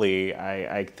credibly,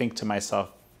 I think to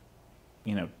myself,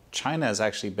 China has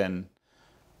actually been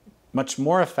much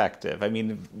more effective. I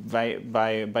mean,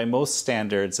 by most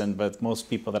standards and by most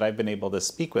people that I've been able to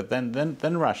speak with,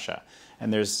 than Russia.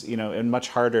 And there's and much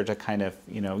harder to kind of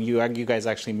you guys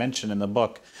actually mention in the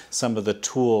book some of the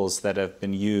tools that have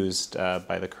been used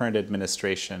by the current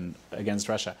administration against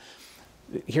Russia.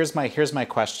 Here's my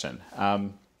question.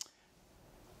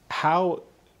 How,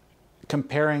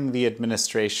 comparing the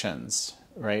administrations,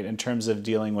 right, in terms of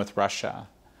dealing with Russia,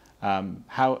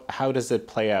 how does it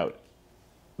play out?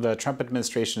 The Trump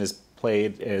administration is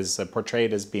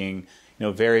portrayed as being,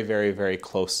 very, very, very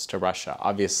close to Russia.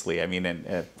 Obviously, I mean,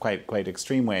 in quite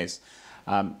extreme ways.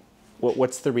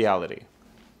 What's the reality?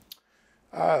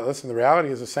 Listen, the reality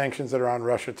is the sanctions that are on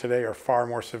Russia today are far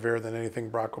more severe than anything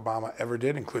Barack Obama ever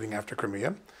did, including after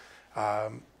Crimea.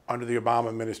 Under the Obama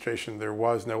administration, there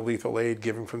was no lethal aid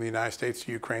given from the United States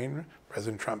to Ukraine.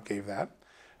 President Trump gave that.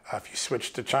 If you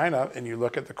switch to China and you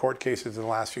look at the court cases in the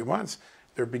last few months,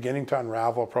 they're beginning to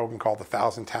unravel a program called the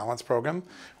 1,000 Talents Program,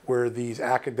 where these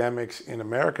academics in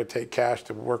America take cash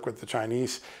to work with the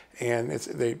Chinese, and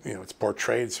it's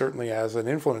portrayed certainly as an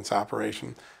influence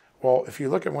operation. Well, if you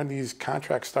look at when these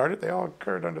contracts started, they all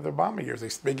occurred under the Obama years. They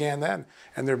began then,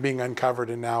 and they're being uncovered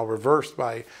and now reversed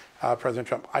by President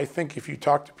Trump. I think if you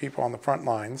talk to people on the front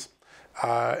lines,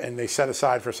 and they set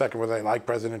aside for a second whether they like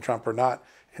President Trump or not,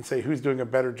 and say who's doing a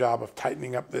better job of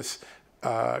tightening up this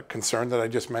concern that I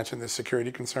just mentioned, this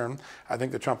security concern, I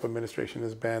think the Trump administration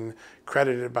has been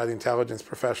credited by the intelligence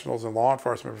professionals and law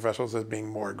enforcement professionals as being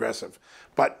more aggressive.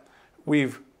 But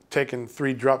we've taken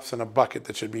 3 drops in a bucket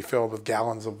that should be filled with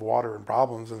gallons of water and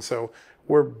problems, and so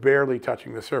we're barely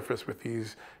touching the surface with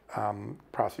these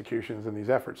prosecutions and these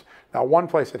efforts. Now, one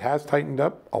place it has tightened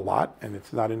up a lot, and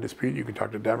it's not in dispute, you can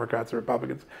talk to Democrats or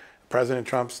Republicans, President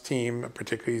Trump's team,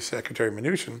 particularly Secretary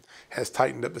Mnuchin, has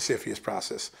tightened up the CFIUS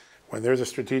process. When there's a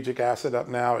strategic asset up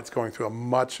now, it's going through a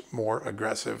much more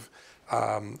aggressive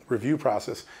review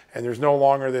process. And there's no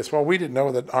longer this, well, we didn't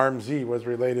know that ARMZ was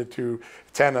related to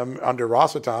Tenem under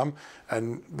Rosatom,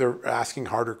 and they're asking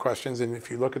harder questions. And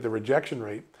if you look at the rejection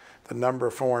rate, the number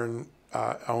of foreign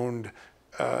owned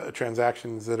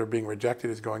transactions that are being rejected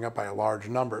is going up by a large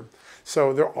number.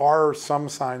 So there are some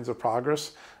signs of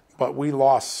progress, but we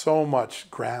lost so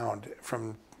much ground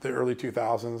from the early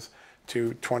 2000s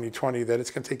to 2020 that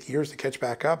it's going to take years to catch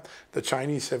back up. The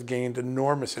Chinese have gained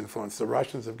enormous influence. The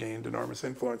Russians have gained enormous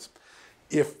influence.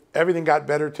 If everything got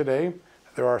better today,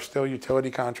 there are still utility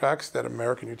contracts that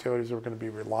American utilities are going to be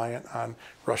reliant on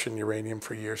Russian uranium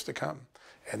for years to come.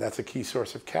 And that's a key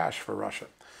source of cash for Russia.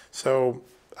 So,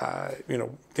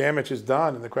 damage is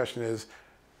done. And the question is,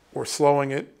 we're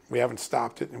slowing it. We haven't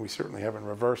stopped it, and we certainly haven't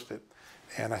reversed it.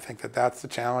 And I think that that's the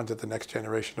challenge that the next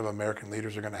generation of American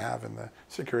leaders are going to have in the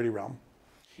security realm.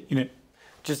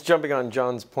 Just jumping on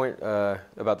John's point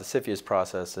about the CFIUS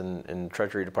process and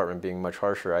Treasury Department being much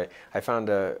harsher, I found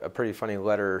a pretty funny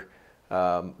letter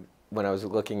when I was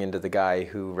looking into the guy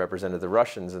who represented the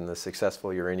Russians in the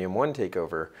successful Uranium One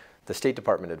takeover, the State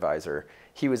Department advisor.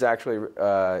 He was actually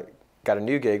got a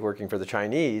new gig working for the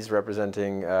Chinese,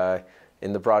 representing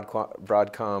in the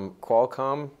Qualcomm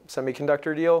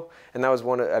semiconductor deal. And that was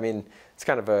it's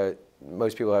kind of a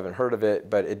most people haven't heard of it,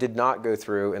 but it did not go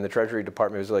through, and the Treasury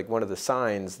Department was like one of the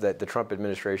signs that the Trump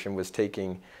administration was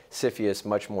taking CFIUS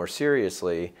much more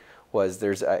seriously. Was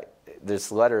there's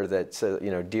this letter that says,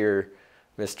 you know, dear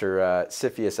Mr.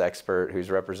 CFIUS expert who's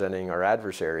representing our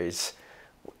adversaries,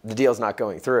 the deal's not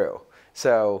going through.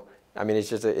 So I mean,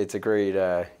 it's a great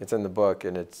it's in the book,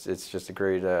 and it's just a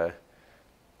great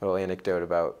little anecdote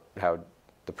about how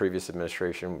the previous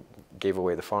administration gave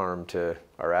away the farm to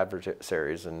our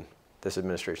adversaries, and this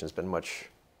administration has been much.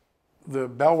 The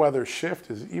bellwether shift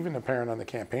is even apparent on the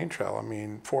campaign trail. I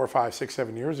mean, 4 or 5, 6,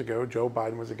 7 years ago, Joe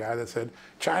Biden was a guy that said,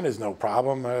 China's no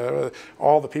problem.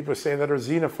 All the people say that are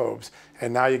xenophobes.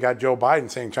 And now you got Joe Biden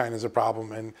saying China's a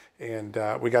problem. And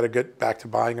we got to get back to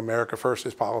buying America first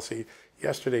as policy.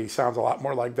 Yesterday, he sounds a lot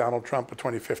more like Donald Trump of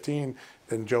 2015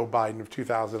 than Joe Biden of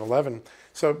 2011.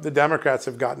 So the Democrats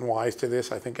have gotten wise to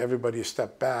this. I think everybody has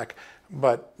stepped back.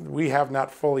 But we have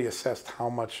not fully assessed how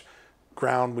much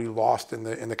ground we lost in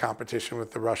the competition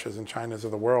with the Russias and Chinas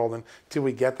of the world. And until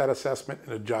we get that assessment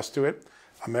and adjust to it,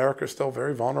 America is still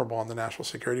very vulnerable on the national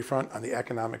security front, on the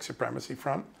economic supremacy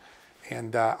front.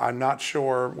 And I'm not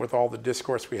sure, with all the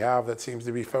discourse we have that seems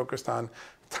to be focused on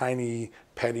tiny,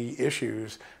 petty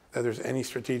issues, that there's any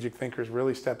strategic thinkers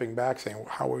really stepping back saying, well,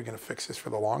 how are we going to fix this for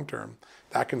the long term?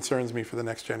 That concerns me for the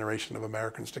next generation of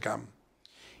Americans to come.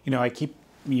 You know,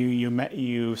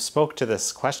 you spoke to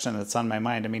this question that's on my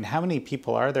mind. I mean, how many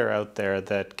people are there out there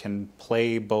that can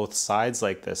play both sides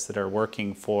like this, that are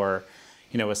working for,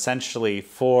 you know, essentially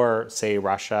for, say,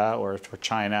 Russia or for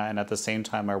China, and at the same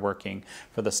time are working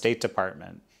for the State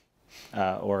Department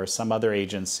or some other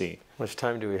agency? How much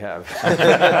time do we have?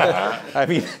 I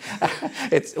mean,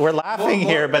 we're laughing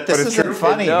here, but this isn't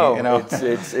funny. No, you know?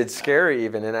 it's scary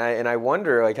even, and I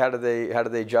wonder, like, how do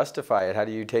they justify it? How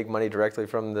do you take money directly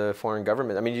from the foreign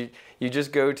government? I mean, you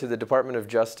just go to the Department of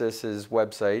Justice's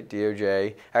website,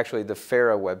 DOJ, actually the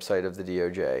FARA website of the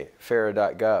DOJ,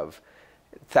 FARA.gov,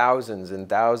 thousands and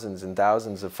thousands and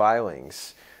thousands of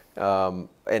filings. And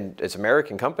it's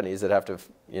American companies that have to,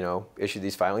 you know, issue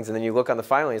these filings. And then you look on the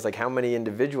filings, like how many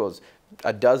individuals,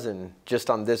 a dozen, just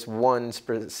on this one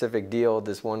specific deal,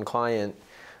 this one client.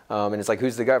 And it's like,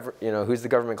 who's the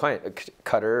government client?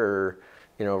 Qatar or,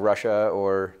 you know, Russia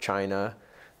or China.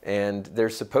 And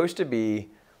there's supposed to be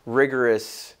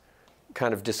rigorous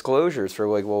kind of disclosures for,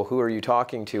 like, well, who are you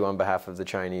talking to on behalf of the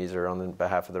Chinese or on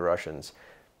behalf of the Russians?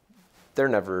 They're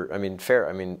never, I mean,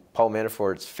 Paul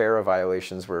Manafort's FARA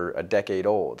violations were a decade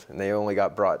old, and they only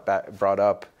got brought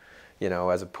up, you know,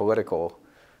 as a political,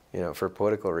 you know, for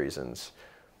political reasons.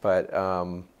 But I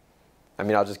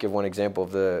mean, I'll just give one example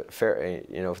of the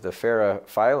FARA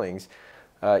filings.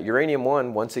 Uranium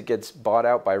One, once it gets bought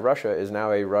out by Russia, is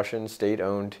now a Russian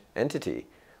state-owned entity.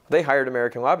 They hired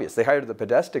American lobbyists. They hired the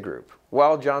Podesta Group,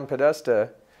 while John Podesta,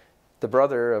 the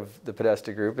brother of the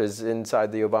Podesta Group, is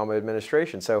inside the Obama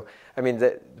administration. So, I mean,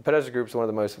 the Podesta Group is one of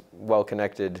the most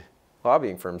well-connected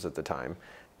lobbying firms at the time.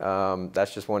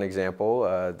 That's just one example.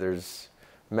 There's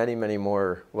many, many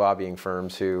more lobbying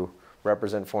firms who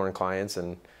represent foreign clients,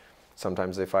 and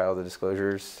sometimes they file the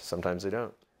disclosures, sometimes they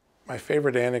don't. My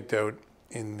favorite anecdote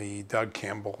in the Doug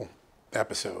Campbell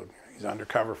episode, he's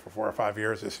undercover for 4 or 5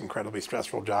 years, this incredibly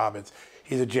stressful job.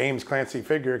 He's a James Clancy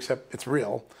figure, except it's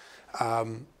real.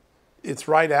 It's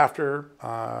right after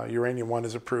Uranium One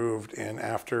is approved, and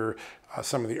after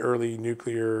some of the early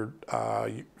nuclear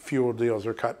fuel deals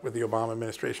are cut with the Obama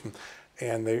administration.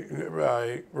 And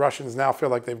the Russians now feel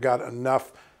like they've got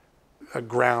enough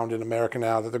ground in America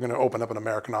now that they're going to open up an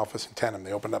American office in Tenem.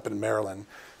 They opened up in Maryland.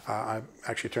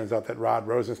 Actually, it turns out that Rod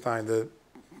Rosenstein, the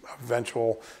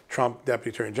eventual Trump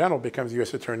Deputy Attorney General, becomes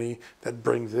U.S. Attorney that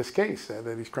brings this case,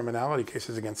 these criminality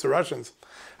cases against the Russians.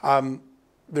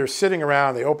 They're sitting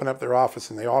around, they open up their office,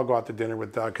 and they all go out to dinner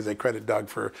with Doug because they credit Doug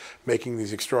for making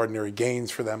these extraordinary gains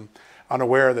for them,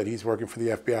 unaware that he's working for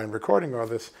the FBI and recording all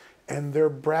this. And they're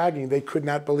bragging. They could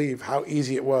not believe how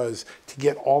easy it was to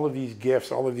get all of these gifts,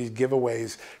 all of these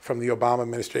giveaways from the Obama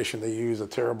administration. They use a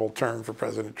terrible term for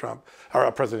President Trump,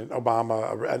 or President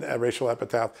Obama, a racial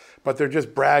epithet. But they're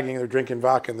just bragging. They're drinking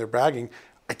vodka and they're bragging.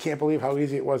 I can't believe how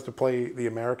easy it was to play the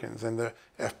Americans, and the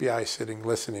FBI is sitting,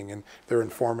 listening, and their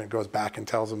informant goes back and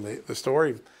tells them the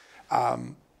story.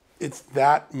 It's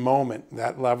that moment,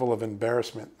 that level of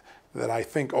embarrassment, that I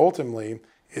think ultimately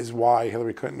is why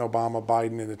Hillary Clinton, Obama,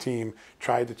 Biden, and the team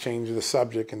tried to change the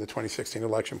subject in the 2016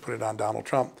 election, put it on Donald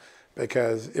Trump.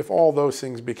 Because if all those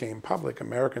things became public,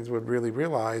 Americans would really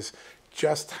realize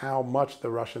just how much the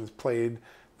Russians played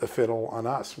the fiddle on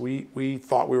us. We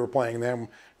thought we were playing them.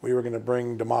 We were going to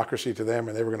bring democracy to them,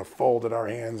 and they were going to fold at our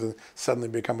hands and suddenly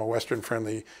become a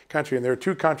Western-friendly country. And there are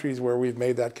 2 countries where we've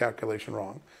made that calculation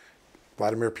wrong.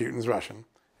 Vladimir Putin's Russian,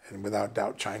 and without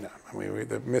doubt China. I mean,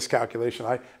 the miscalculation.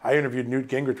 I interviewed Newt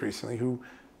Gingrich recently, who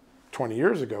 20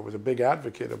 years ago was a big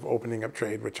advocate of opening up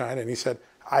trade with China, and he said,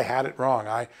 I had it wrong.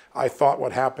 I thought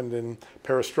what happened in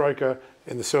perestroika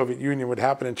in the Soviet Union would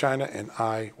happen in China, and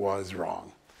I was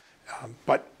wrong.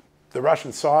 But the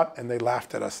Russians saw it, and they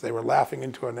laughed at us. They were laughing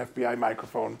into an FBI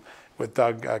microphone with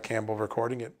Doug Campbell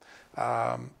recording it.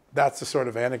 That's the sort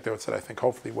of anecdotes that I think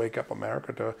hopefully wake up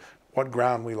America to what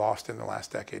ground we lost in the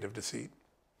last decade of deceit.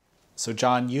 So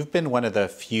John, you've been one of the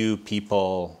few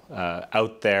people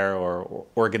out there, or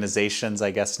organizations,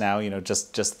 I guess now,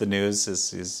 just the news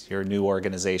is your new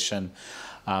organization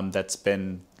that's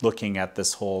been looking at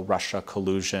this whole Russia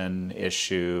collusion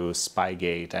issue,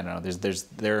 Spygate. I don't know,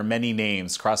 there are many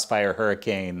names, Crossfire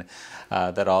Hurricane,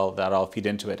 that all feed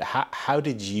into it. How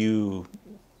did you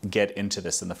get into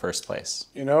this in the first place?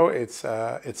 It's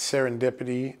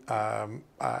serendipity.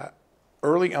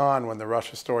 Early on, when the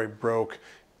Russia story broke,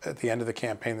 at the end of the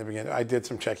campaign, I did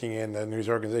some checking in. The news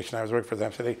organization I was working for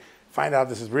them said, hey, find out if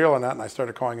this is real or not. And I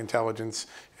started calling intelligence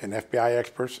and FBI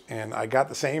experts. And I got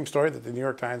the same story that the New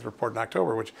York Times reported in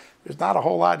October, which there's not a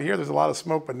whole lot here. There's a lot of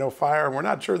smoke, but no fire. And we're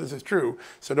not sure this is true.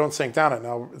 So don't sink down it.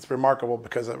 Now, it's remarkable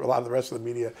because a lot of the rest of the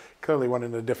media clearly went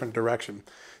in a different direction.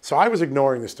 So I was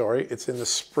ignoring the story. It's in the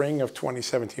spring of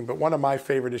 2017. But one of my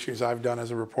favorite issues I've done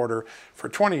as a reporter for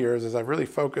 20 years is I've really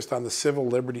focused on the civil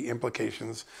liberty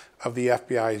implications of the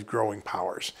FBI's growing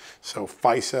powers. So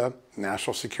FISA,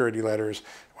 national security letters.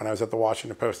 When I was at the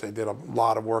Washington Post, I did a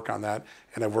lot of work on that.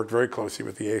 And I've worked very closely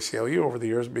with the ACLU over the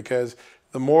years because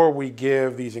the more we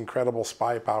give these incredible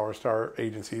spy powers to our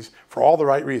agencies, for all the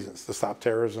right reasons, to stop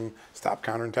terrorism, stop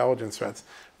counterintelligence threats,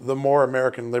 the more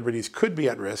American liberties could be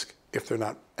at risk if they're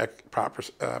not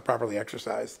properly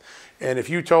exercised. And if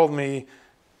you told me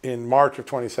in March of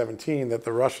 2017 that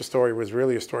the Russia story was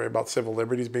really a story about civil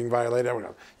liberties being violated, I would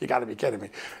go, you got to be kidding me.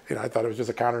 I thought it was just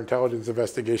a counterintelligence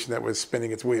investigation that was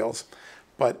spinning its wheels.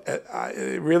 But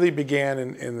it really began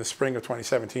in the spring of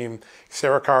 2017.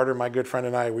 Sarah Carter, my good friend,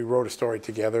 and I, we wrote a story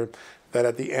together that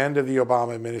at the end of the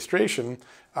Obama administration,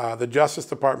 the Justice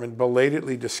Department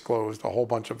belatedly disclosed a whole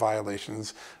bunch of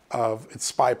violations of its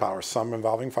spy powers, some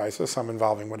involving FISA, some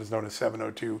involving what is known as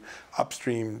 702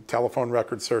 upstream telephone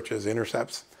record searches,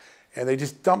 intercepts. And they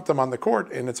just dumped them on the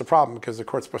court, and it's a problem because the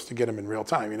court's supposed to get them in real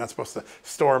time. You're not supposed to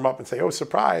store them up and say, oh,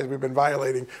 surprise, we've been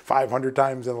violating 500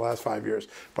 times in the last 5 years.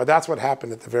 But that's what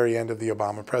happened at the very end of the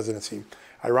Obama presidency.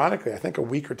 Ironically, I think a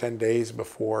week or 10 days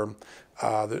before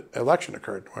the election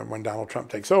occurred, when Donald Trump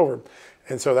takes over.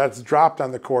 And so that's dropped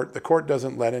on the court. The court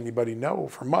doesn't let anybody know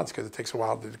for months because it takes a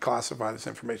while to declassify this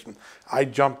information. I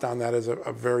jumped on that as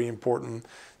a very important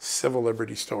civil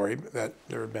liberty story, that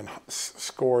there have been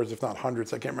scores, if not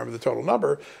hundreds, I can't remember the total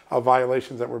number, of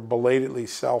violations that were belatedly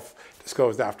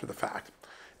self-disclosed after the fact.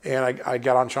 And I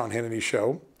got on Sean Hannity's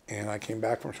show, and I came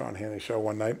back from Sean Hannity's show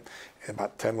one night, and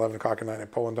about 10, 11 o'clock at night, I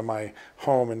pull into my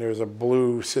home, and there's a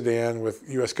blue sedan with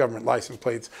U.S. government license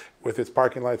plates with its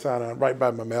parking lights on right by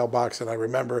my mailbox. And I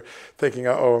remember thinking,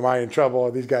 oh, am I in trouble?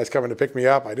 Are these guys coming to pick me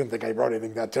up? I didn't think I wrote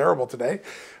anything that terrible today.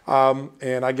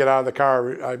 And I get out of the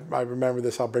car. I remember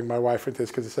this. I'll bring my wife into this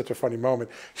because it's such a funny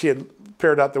moment. She had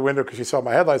peered out the window because she saw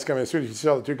my headlights coming. As soon as she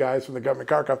saw the two guys from the government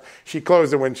car come, she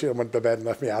closed the windshield, went to bed, and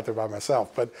left me out there by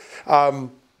myself. But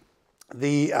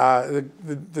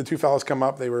the two fellows come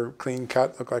up. They were clean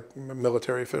cut, looked like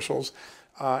military officials.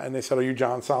 And they said, are you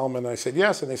John Solomon? And I said,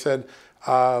 yes. And they said,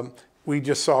 we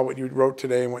just saw what you wrote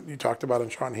today and what you talked about on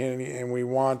Sean Hannity, and we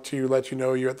want to let you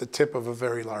know you're at the tip of a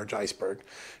very large iceberg.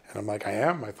 And I'm like, I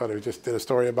am? I thought I just did a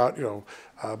story about,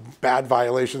 bad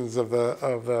violations of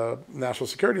the national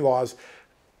security laws.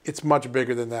 It's much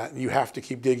bigger than that. You have to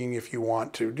keep digging if you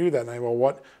want to do that. And I go,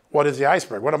 well, what is the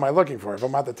iceberg? What am I looking for? If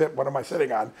I'm at the tip, what am I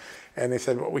sitting on? And they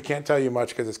said, well, we can't tell you much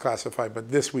because it's classified,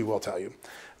 but this we will tell you.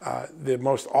 The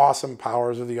most awesome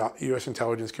powers of the U.S.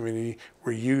 intelligence community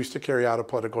were used to carry out a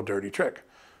political dirty trick.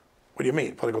 What do you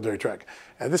mean, political dirty trick?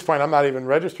 At this point, I'm not even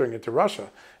registering it to Russia.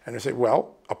 And they say,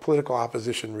 well, a political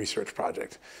opposition research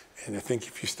project. And I think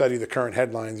if you study the current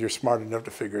headlines, you're smart enough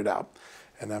to figure it out.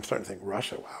 And I'm starting to think,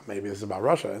 Russia, wow, maybe this is about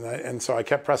Russia. And so I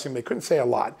kept pressing. They couldn't say a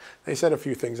lot. They said a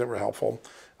few things that were helpful.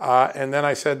 And then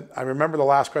I said, I remember the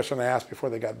last question I asked before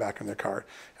they got back in their car.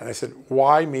 And I said,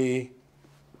 why me?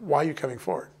 Why are you coming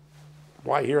forward?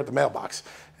 Why here at the mailbox?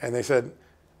 And they said,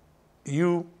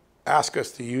 you ask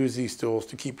us to use these tools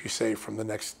to keep you safe from the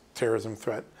next terrorism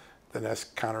threat, the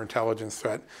next counterintelligence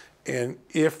threat. And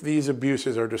if these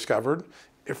abuses are discovered,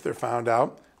 if they're found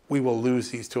out, we will lose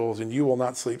these tools and you will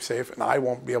not sleep safe and I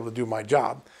won't be able to do my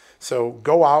job. So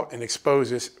go out and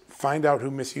expose this, find out who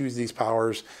misused these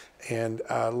powers, and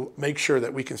make sure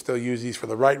that we can still use these for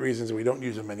the right reasons and we don't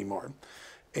use them anymore.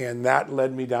 And that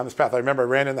led me down this path. I remember I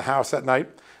ran in the house that night.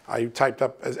 I typed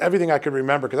up everything I could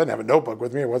remember because I didn't have a notebook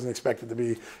with me. It wasn't expected to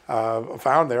be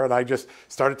found there. And I just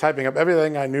started typing up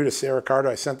everything I knew to Sarah Carter.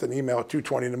 I sent an email at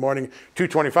 2:20 in the morning,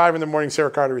 2:25 in the morning. Sarah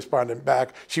Carter responded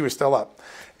back. She was still up.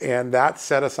 And that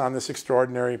set us on this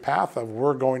extraordinary path of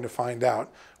we're going to find out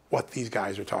what these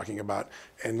guys are talking about.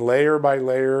 And layer by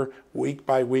layer, week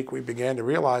by week, we began to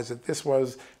realize that this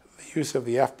was the use of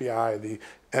the FBI, the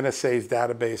NSA's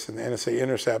database and the NSA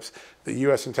intercepts, the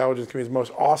U.S. intelligence community's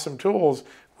most awesome tools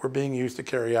were being used to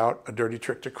carry out a dirty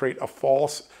trick to create a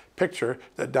false picture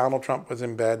that Donald Trump was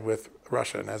in bed with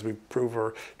Russia. And as we prove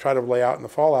or try to lay out in the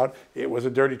fallout, it was a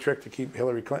dirty trick to keep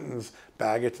Hillary Clinton's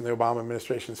baggage and the Obama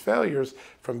administration's failures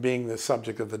from being the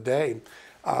subject of the day.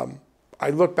 I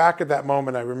look back at that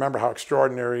moment, I remember how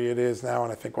extraordinary it is now,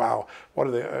 and I think, wow,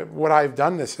 would I have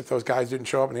done this if those guys didn't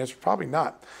show up? And the answer is probably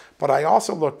not. But I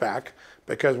also look back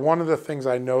because one of the things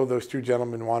I know those two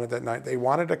gentlemen wanted that night, they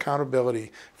wanted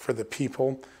accountability for the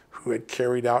people who had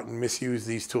carried out and misused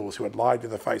these tools, who had lied to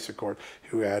the FISA court,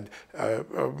 who had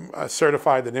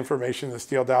certified that information in the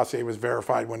Steele dossier was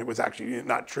verified when it was actually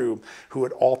not true, who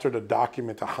had altered a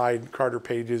document to hide Carter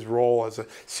Page's role as a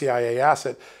CIA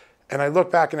asset. And I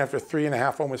look back, and after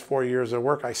 3.5, almost 4 years of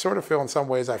work, I sort of feel in some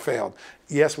ways I failed.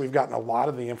 Yes, we've gotten a lot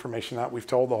of the information out. We've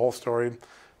told the whole story.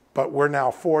 But we're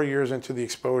now 4 years into the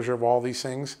exposure of all these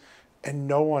things, and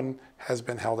no one has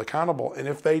been held accountable. And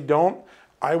if they don't,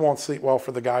 I won't sleep well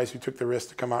for the guys who took the risk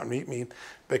to come out and meet me,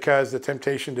 because the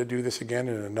temptation to do this again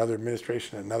in another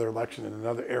administration, another election, in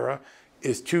another era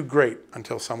is too great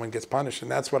until someone gets punished.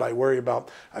 And that's what I worry about.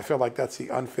 I feel like that's the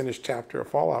unfinished chapter of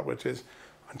Fallout, which is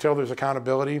until there's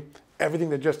accountability, everything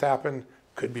that just happened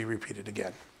could be repeated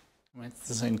again.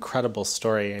 It's an incredible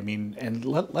story. I mean, and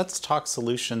let's talk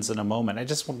solutions in a moment. I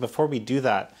just want, before we do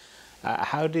that,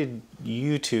 how did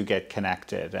you two get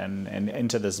connected and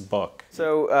into this book?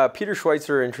 So Peter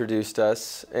Schweitzer introduced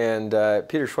us, and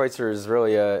Peter Schweitzer is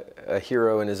really a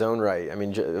hero in his own right. I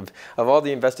mean, of all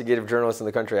the investigative journalists in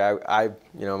the country, I'm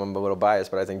a little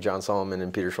biased, but I think John Solomon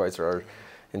and Peter Schweitzer are,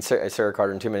 and Sarah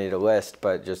Carter, and too many to list,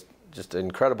 but just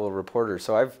incredible reporters.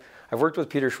 So I've worked with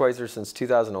Peter Schweitzer since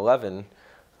 2011.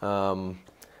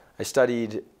 I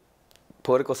studied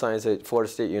political science at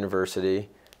Florida State University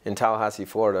in Tallahassee,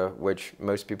 Florida, which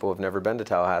most people have never been to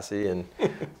Tallahassee and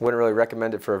wouldn't really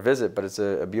recommend it for a visit, but it's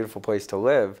a beautiful place to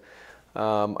live.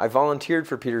 I volunteered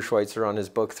for Peter Schweitzer on his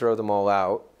book, Throw Them All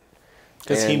Out.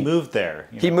 Because he moved there.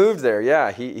 He moved there,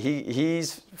 yeah.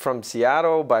 He's from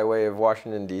Seattle by way of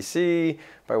Washington, D.C.,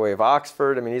 by way of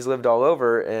Oxford. I mean, he's lived all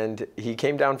over, and he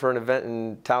came down for an event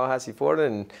in Tallahassee, Florida,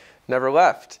 and never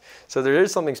left. So there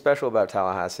is something special about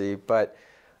Tallahassee, but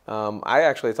I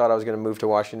actually thought I was going to move to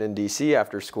Washington, D.C.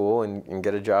 after school and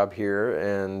get a job here,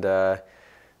 and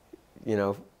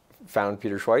found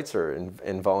Peter Schweitzer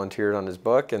and volunteered on his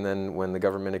book. And then when the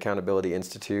Government Accountability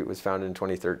Institute was founded in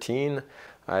 2013,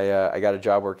 I got a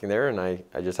job working there, and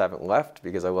I just haven't left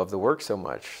because I love the work so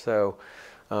much. So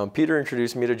Peter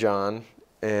introduced me to John,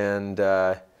 and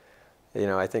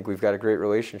I think we've got a great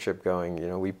relationship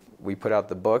going. We put out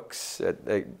the books at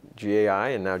GAI,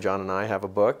 and now John and I have a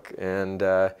book, and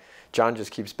John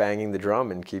just keeps banging the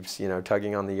drum and keeps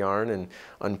tugging on the yarn and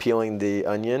unpeeling the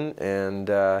onion. And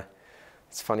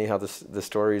it's funny how the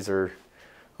stories are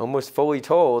almost fully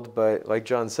told, but like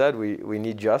John said, we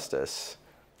need justice.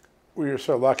 We were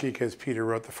so lucky because Peter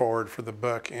wrote the foreword for the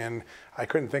book, and I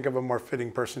couldn't think of a more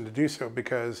fitting person to do so,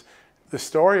 because the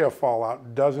story of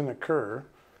Fallout doesn't occur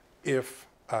if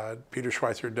Peter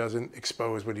Schweitzer doesn't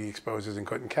expose what he exposes in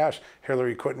Clinton Cash.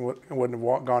 Hillary Clinton wouldn't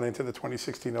have gone into the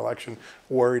 2016 election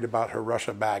worried about her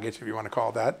Russia baggage, if you want to call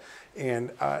it that.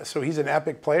 And so he's an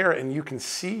epic player, and you can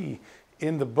see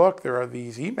in the book there are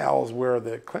these emails where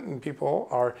the Clinton people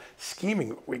are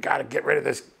scheming. We got to get rid of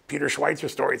this Peter Schweitzer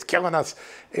story. It's killing us.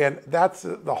 And that's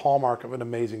the hallmark of an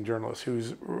amazing journalist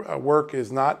whose work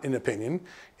is not in opinion,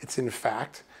 it's in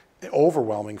fact.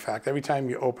 Overwhelming fact. Every time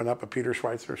you open up a Peter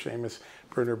Schweitzer, Seamus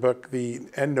Bruner book, the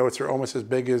endnotes are almost as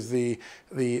big as the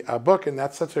book, and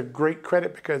that's such a great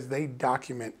credit because they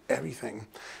document everything.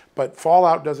 But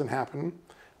Fallout doesn't happen.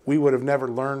 We would have never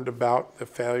learned about the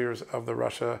failures of the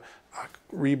Russia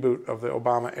reboot of the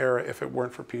Obama era if it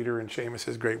weren't for Peter and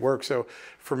Seamus's great work. So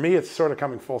for me, it's sort of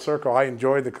coming full circle. I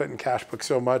enjoyed the Clinton Cash book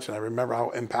so much, and I remember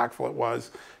how impactful it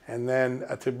was. And then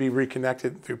to be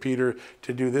reconnected through Peter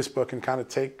to do this book and kind of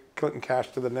take Clinton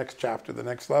Cash to the next chapter, the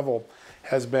next level,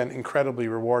 has been incredibly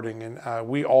rewarding. And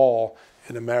we all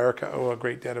in America owe a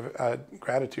great debt of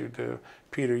gratitude to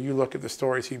Peter. You look at the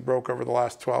stories he broke over the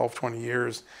last 12, 20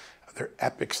 years. They're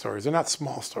epic stories. They're not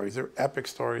small stories. They're epic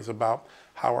stories about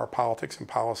how our politics and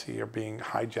policy are being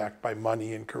hijacked by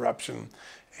money and corruption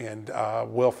and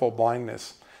willful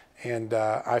blindness. And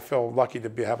I feel lucky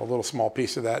to have a little small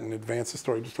piece of that and advance the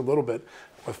story just a little bit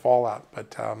with Fallout.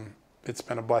 But it's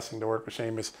been a blessing to work with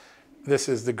Seamus. This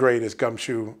is the greatest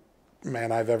gumshoe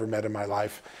man I've ever met in my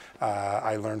life.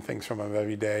 I learn things from him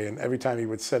every day. And every time he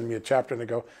would send me a chapter and I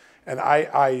go, and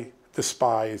I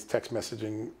despise text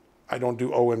messaging. I don't do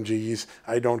OMGs.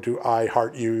 I don't do I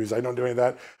heart yous. I don't do any of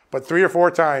that. But 3 or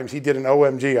 4 times he did an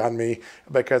OMG on me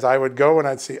because I would go and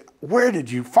I'd say, where did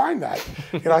you find that?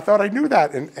 I thought I knew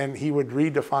that. And he would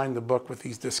redefine the book with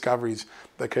these discoveries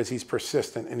because he's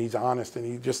persistent and he's honest and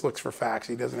he just looks for facts.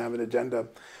 He doesn't have an agenda.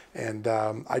 And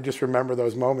I just remember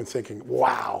those moments thinking,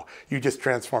 wow, you just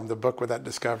transformed the book with that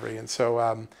discovery. And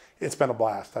so it's been a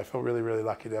blast. I feel really, really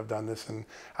lucky to have done this. And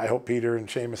I hope Peter and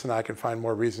Seamus and I can find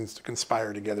more reasons to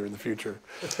conspire together in the future.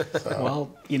 So.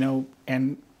 Well,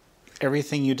 and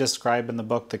everything you describe in the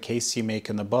book, the case you make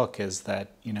in the book is that,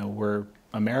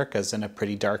 America's in a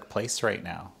pretty dark place right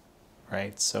now,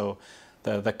 right? So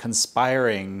the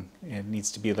conspiring, it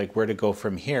needs to be like where to go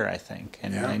from here, I think.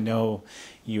 And I know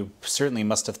you certainly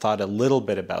must have thought a little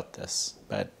bit about this,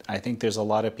 but I think there's a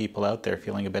lot of people out there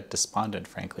feeling a bit despondent,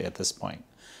 frankly, at this point.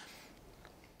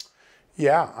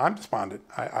 Yeah, I'm despondent.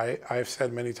 I've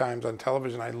said many times on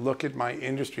television, I look at my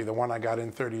industry, the one I got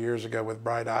in 30 years ago with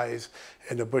bright eyes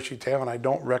and a bushy tail, and I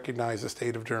don't recognize the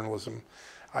state of journalism.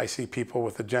 I see people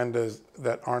with agendas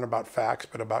that aren't about facts,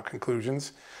 but about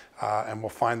conclusions, and will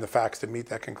find the facts to meet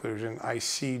that conclusion. I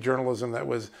see journalism that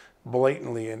was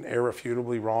blatantly and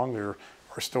irrefutably wrong. There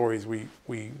are stories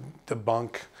we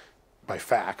debunk by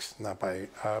facts, not by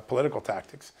political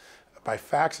tactics, by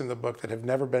facts in the book that have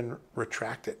never been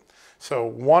retracted. So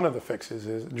one of the fixes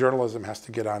is journalism has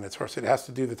to get on its horse. It has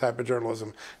to do the type of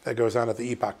journalism that goes on at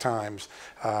the Epoch Times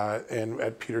and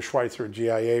at Peter Schweitzer at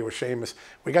GIA with Seamus.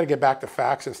 We got to get back to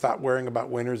facts and stop worrying about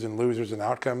winners and losers and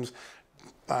outcomes.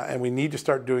 And we need to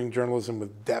start doing journalism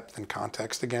with depth and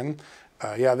context again.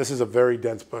 Yeah, this is a very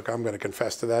dense book. I'm going to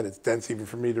confess to that. It's dense even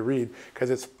for me to read because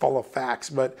it's full of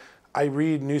facts. But I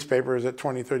read newspapers that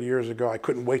 20, 30 years ago. I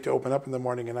couldn't wait to open up in the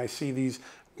morning and I see these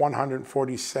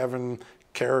 147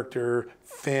 character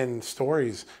thin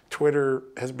stories. Twitter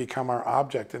has become our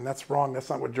object, and that's wrong. That's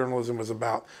not what journalism was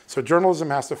about. So journalism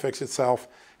has to fix itself,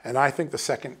 and I think the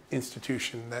second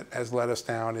institution that has let us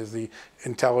down is the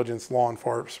intelligence law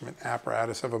enforcement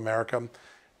apparatus of America.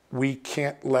 We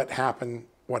can't let happen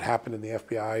what happened in the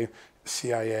FBI,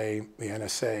 CIA, the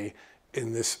NSA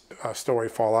in this story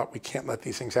Fallout. We can't let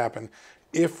these things happen.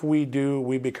 If we do,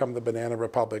 we become the banana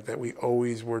republic that we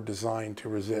always were designed to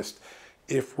resist.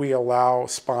 If we allow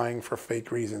spying for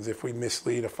fake reasons, if we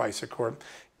mislead a FISA court,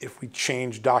 if we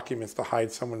change documents to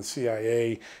hide someone's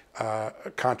CIA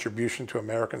contribution to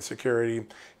American security,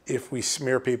 if we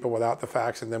smear people without the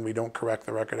facts and then we don't correct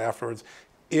the record afterwards,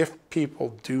 if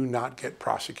people do not get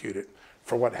prosecuted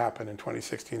for what happened in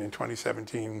 2016 and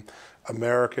 2017,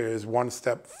 America is one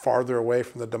step farther away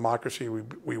from the democracy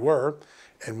we were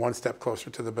and one step closer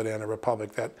to the banana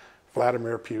republic that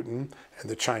Vladimir Putin and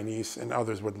the Chinese and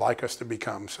others would like us to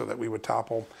become so that we would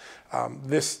topple.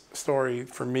 This story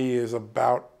for me is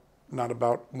not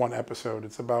about one episode.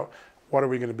 It's about what are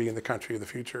we going to be in the country of the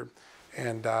future.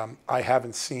 And I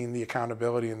haven't seen the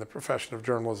accountability in the profession of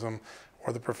journalism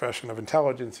or the profession of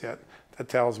intelligence yet that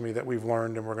tells me that we've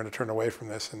learned and we're going to turn away from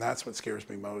this. And that's what scares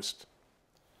me most.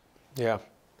 Yeah.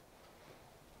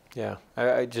 Yeah.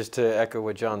 I just to echo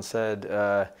what John said,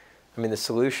 the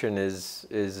solution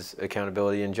is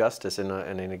accountability and justice, and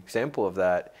an example of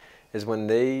that is when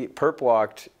they perp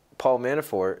walked Paul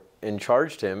Manafort and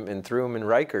charged him and threw him in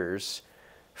Rikers,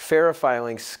 FARA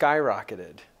filing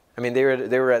skyrocketed. I mean, they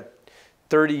were at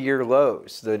 30-year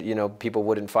lows. That people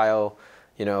wouldn't file.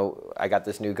 I got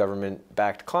this new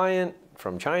government-backed client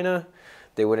from China.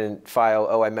 They wouldn't file.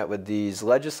 Oh, I met with these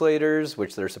legislators,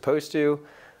 which they're supposed to.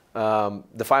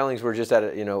 The filings were just at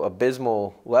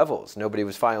abysmal levels. Nobody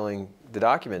was filing the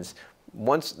documents.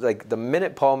 Once, the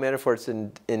minute Paul Manafort's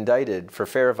indicted for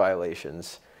FARA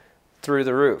violations, through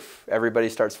the roof, everybody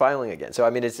starts filing again. So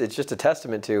it's just a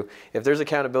testament to if there's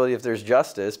accountability, if there's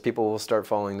justice, people will start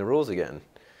following the rules again,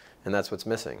 and that's what's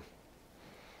missing.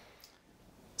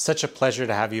 Such a pleasure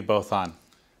to have you both on.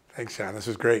 Thanks, John. This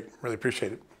was great. Really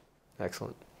appreciate it.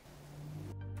 Excellent.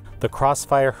 The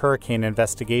Crossfire Hurricane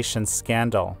investigation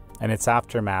scandal and its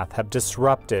aftermath have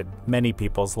disrupted many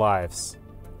people's lives.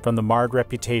 From the marred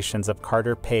reputations of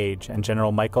Carter Page and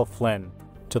General Michael Flynn,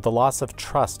 to the loss of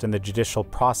trust in the judicial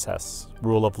process,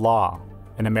 rule of law,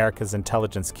 and America's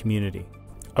intelligence community.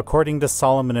 According to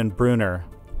Solomon and Bruner,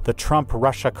 the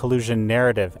Trump-Russia collusion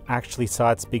narrative actually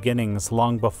saw its beginnings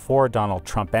long before Donald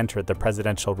Trump entered the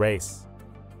presidential race.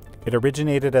 It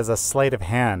originated as a sleight of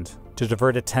hand to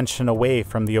divert attention away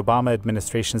from the Obama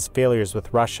administration's failures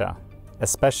with Russia,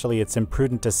 especially its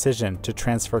imprudent decision to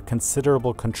transfer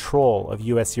considerable control of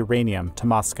U.S. uranium to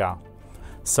Moscow.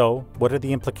 So, what are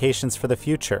the implications for the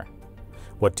future?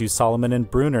 What do Solomon and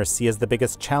Bruner see as the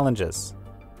biggest challenges?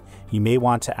 You may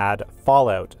want to add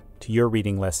Fallout to your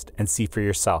reading list and see for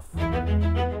yourself.